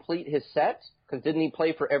that complete his set? Because didn't he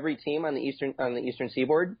play for every team on the Eastern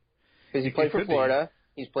Seaboard? Because he played for Florida,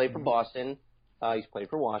 he's played for Boston, he's played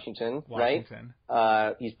for Washington, right?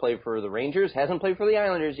 He's played for the Rangers, hasn't played for the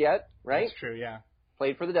Islanders yet, right? That's true, yeah.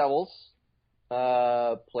 Played for the Devils,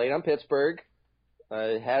 played on Pittsburgh,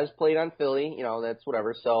 has played on Philly, that's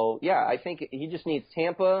whatever. So, yeah, I think he just needs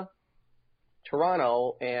Tampa,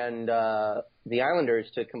 Toronto, and the Islanders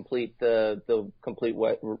to complete the complete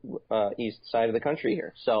east side of the country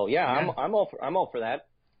here. So, yeah. I'm all for that.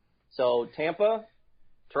 So, Tampa,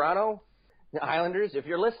 Toronto, the Islanders, if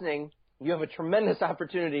you're listening, you have a tremendous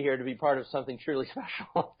opportunity here to be part of something truly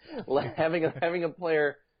special. having a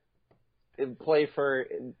player play for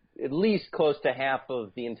at least close to half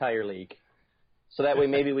of the entire league. So that way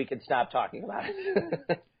maybe we could stop talking about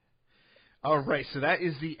it. All right, so that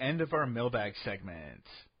is the end of our mailbag segment.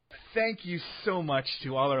 Thank you so much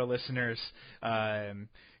to all our listeners.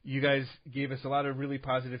 You guys gave us a lot of really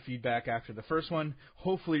positive feedback after the first one.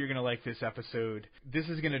 Hopefully you're going to like this episode. This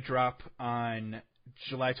is going to drop on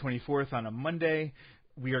July 24th on a Monday.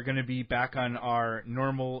 We are going to be back on our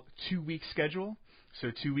normal 2-week schedule. So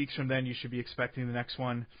 2 weeks from then, you should be expecting the next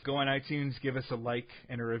one. Go on iTunes, give us a like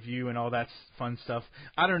and a review and all that fun stuff.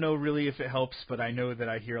 I don't know really if it helps, but I know that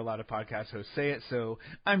I hear a lot of podcast hosts say it, so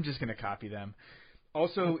I'm just going to copy them.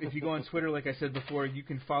 Also, if you go on Twitter, like I said before, you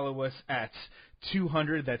can follow us at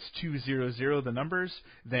 200, that's 200, the numbers,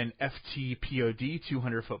 then FTPOD,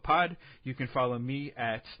 200-foot pod. You can follow me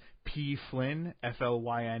at PFlynn,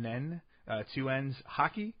 FLYNN, 2 N's,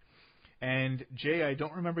 hockey. And Jay, I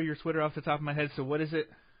don't remember your Twitter off the top of my head, so what is it?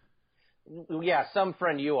 Yeah, some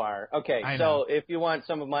friend you are. Okay, so if you want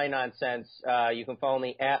some of my nonsense, you can follow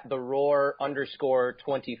me at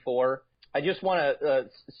 @theroar_24. I just want to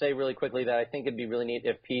say really quickly that I think it'd be really neat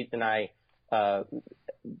if Pete and I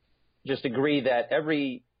just agree that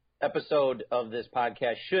every episode of this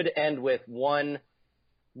podcast should end with one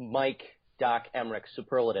Mike Doc Emmerich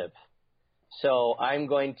superlative. So I'm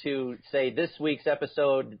going to say this week's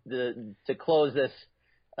episode to close this.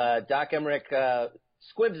 Doc Emmerich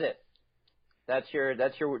squibs it. That's your.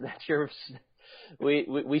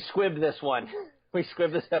 We squibbed this one. We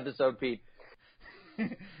squibbed this episode, Pete. You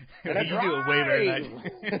do it way better than I do.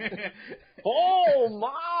 Oh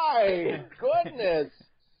my goodness!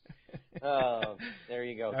 There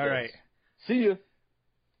you go. All right. See you.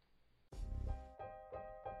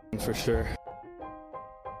 For sure.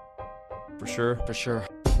 For sure. For sure.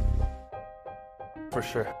 For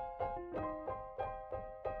sure.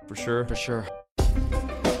 For sure. For sure.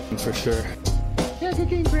 For sure. Yeah, good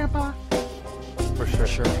game, Grandpa. For sure. For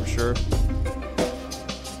sure. For sure.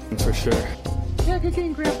 For sure. Yeah, good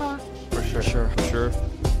game, Grandpa. For sure. For sure. For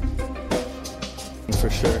sure. For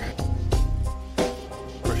sure.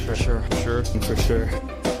 For For sure. sure. For sure. For sure.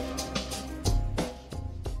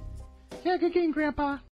 Yeah, good game, Grandpa.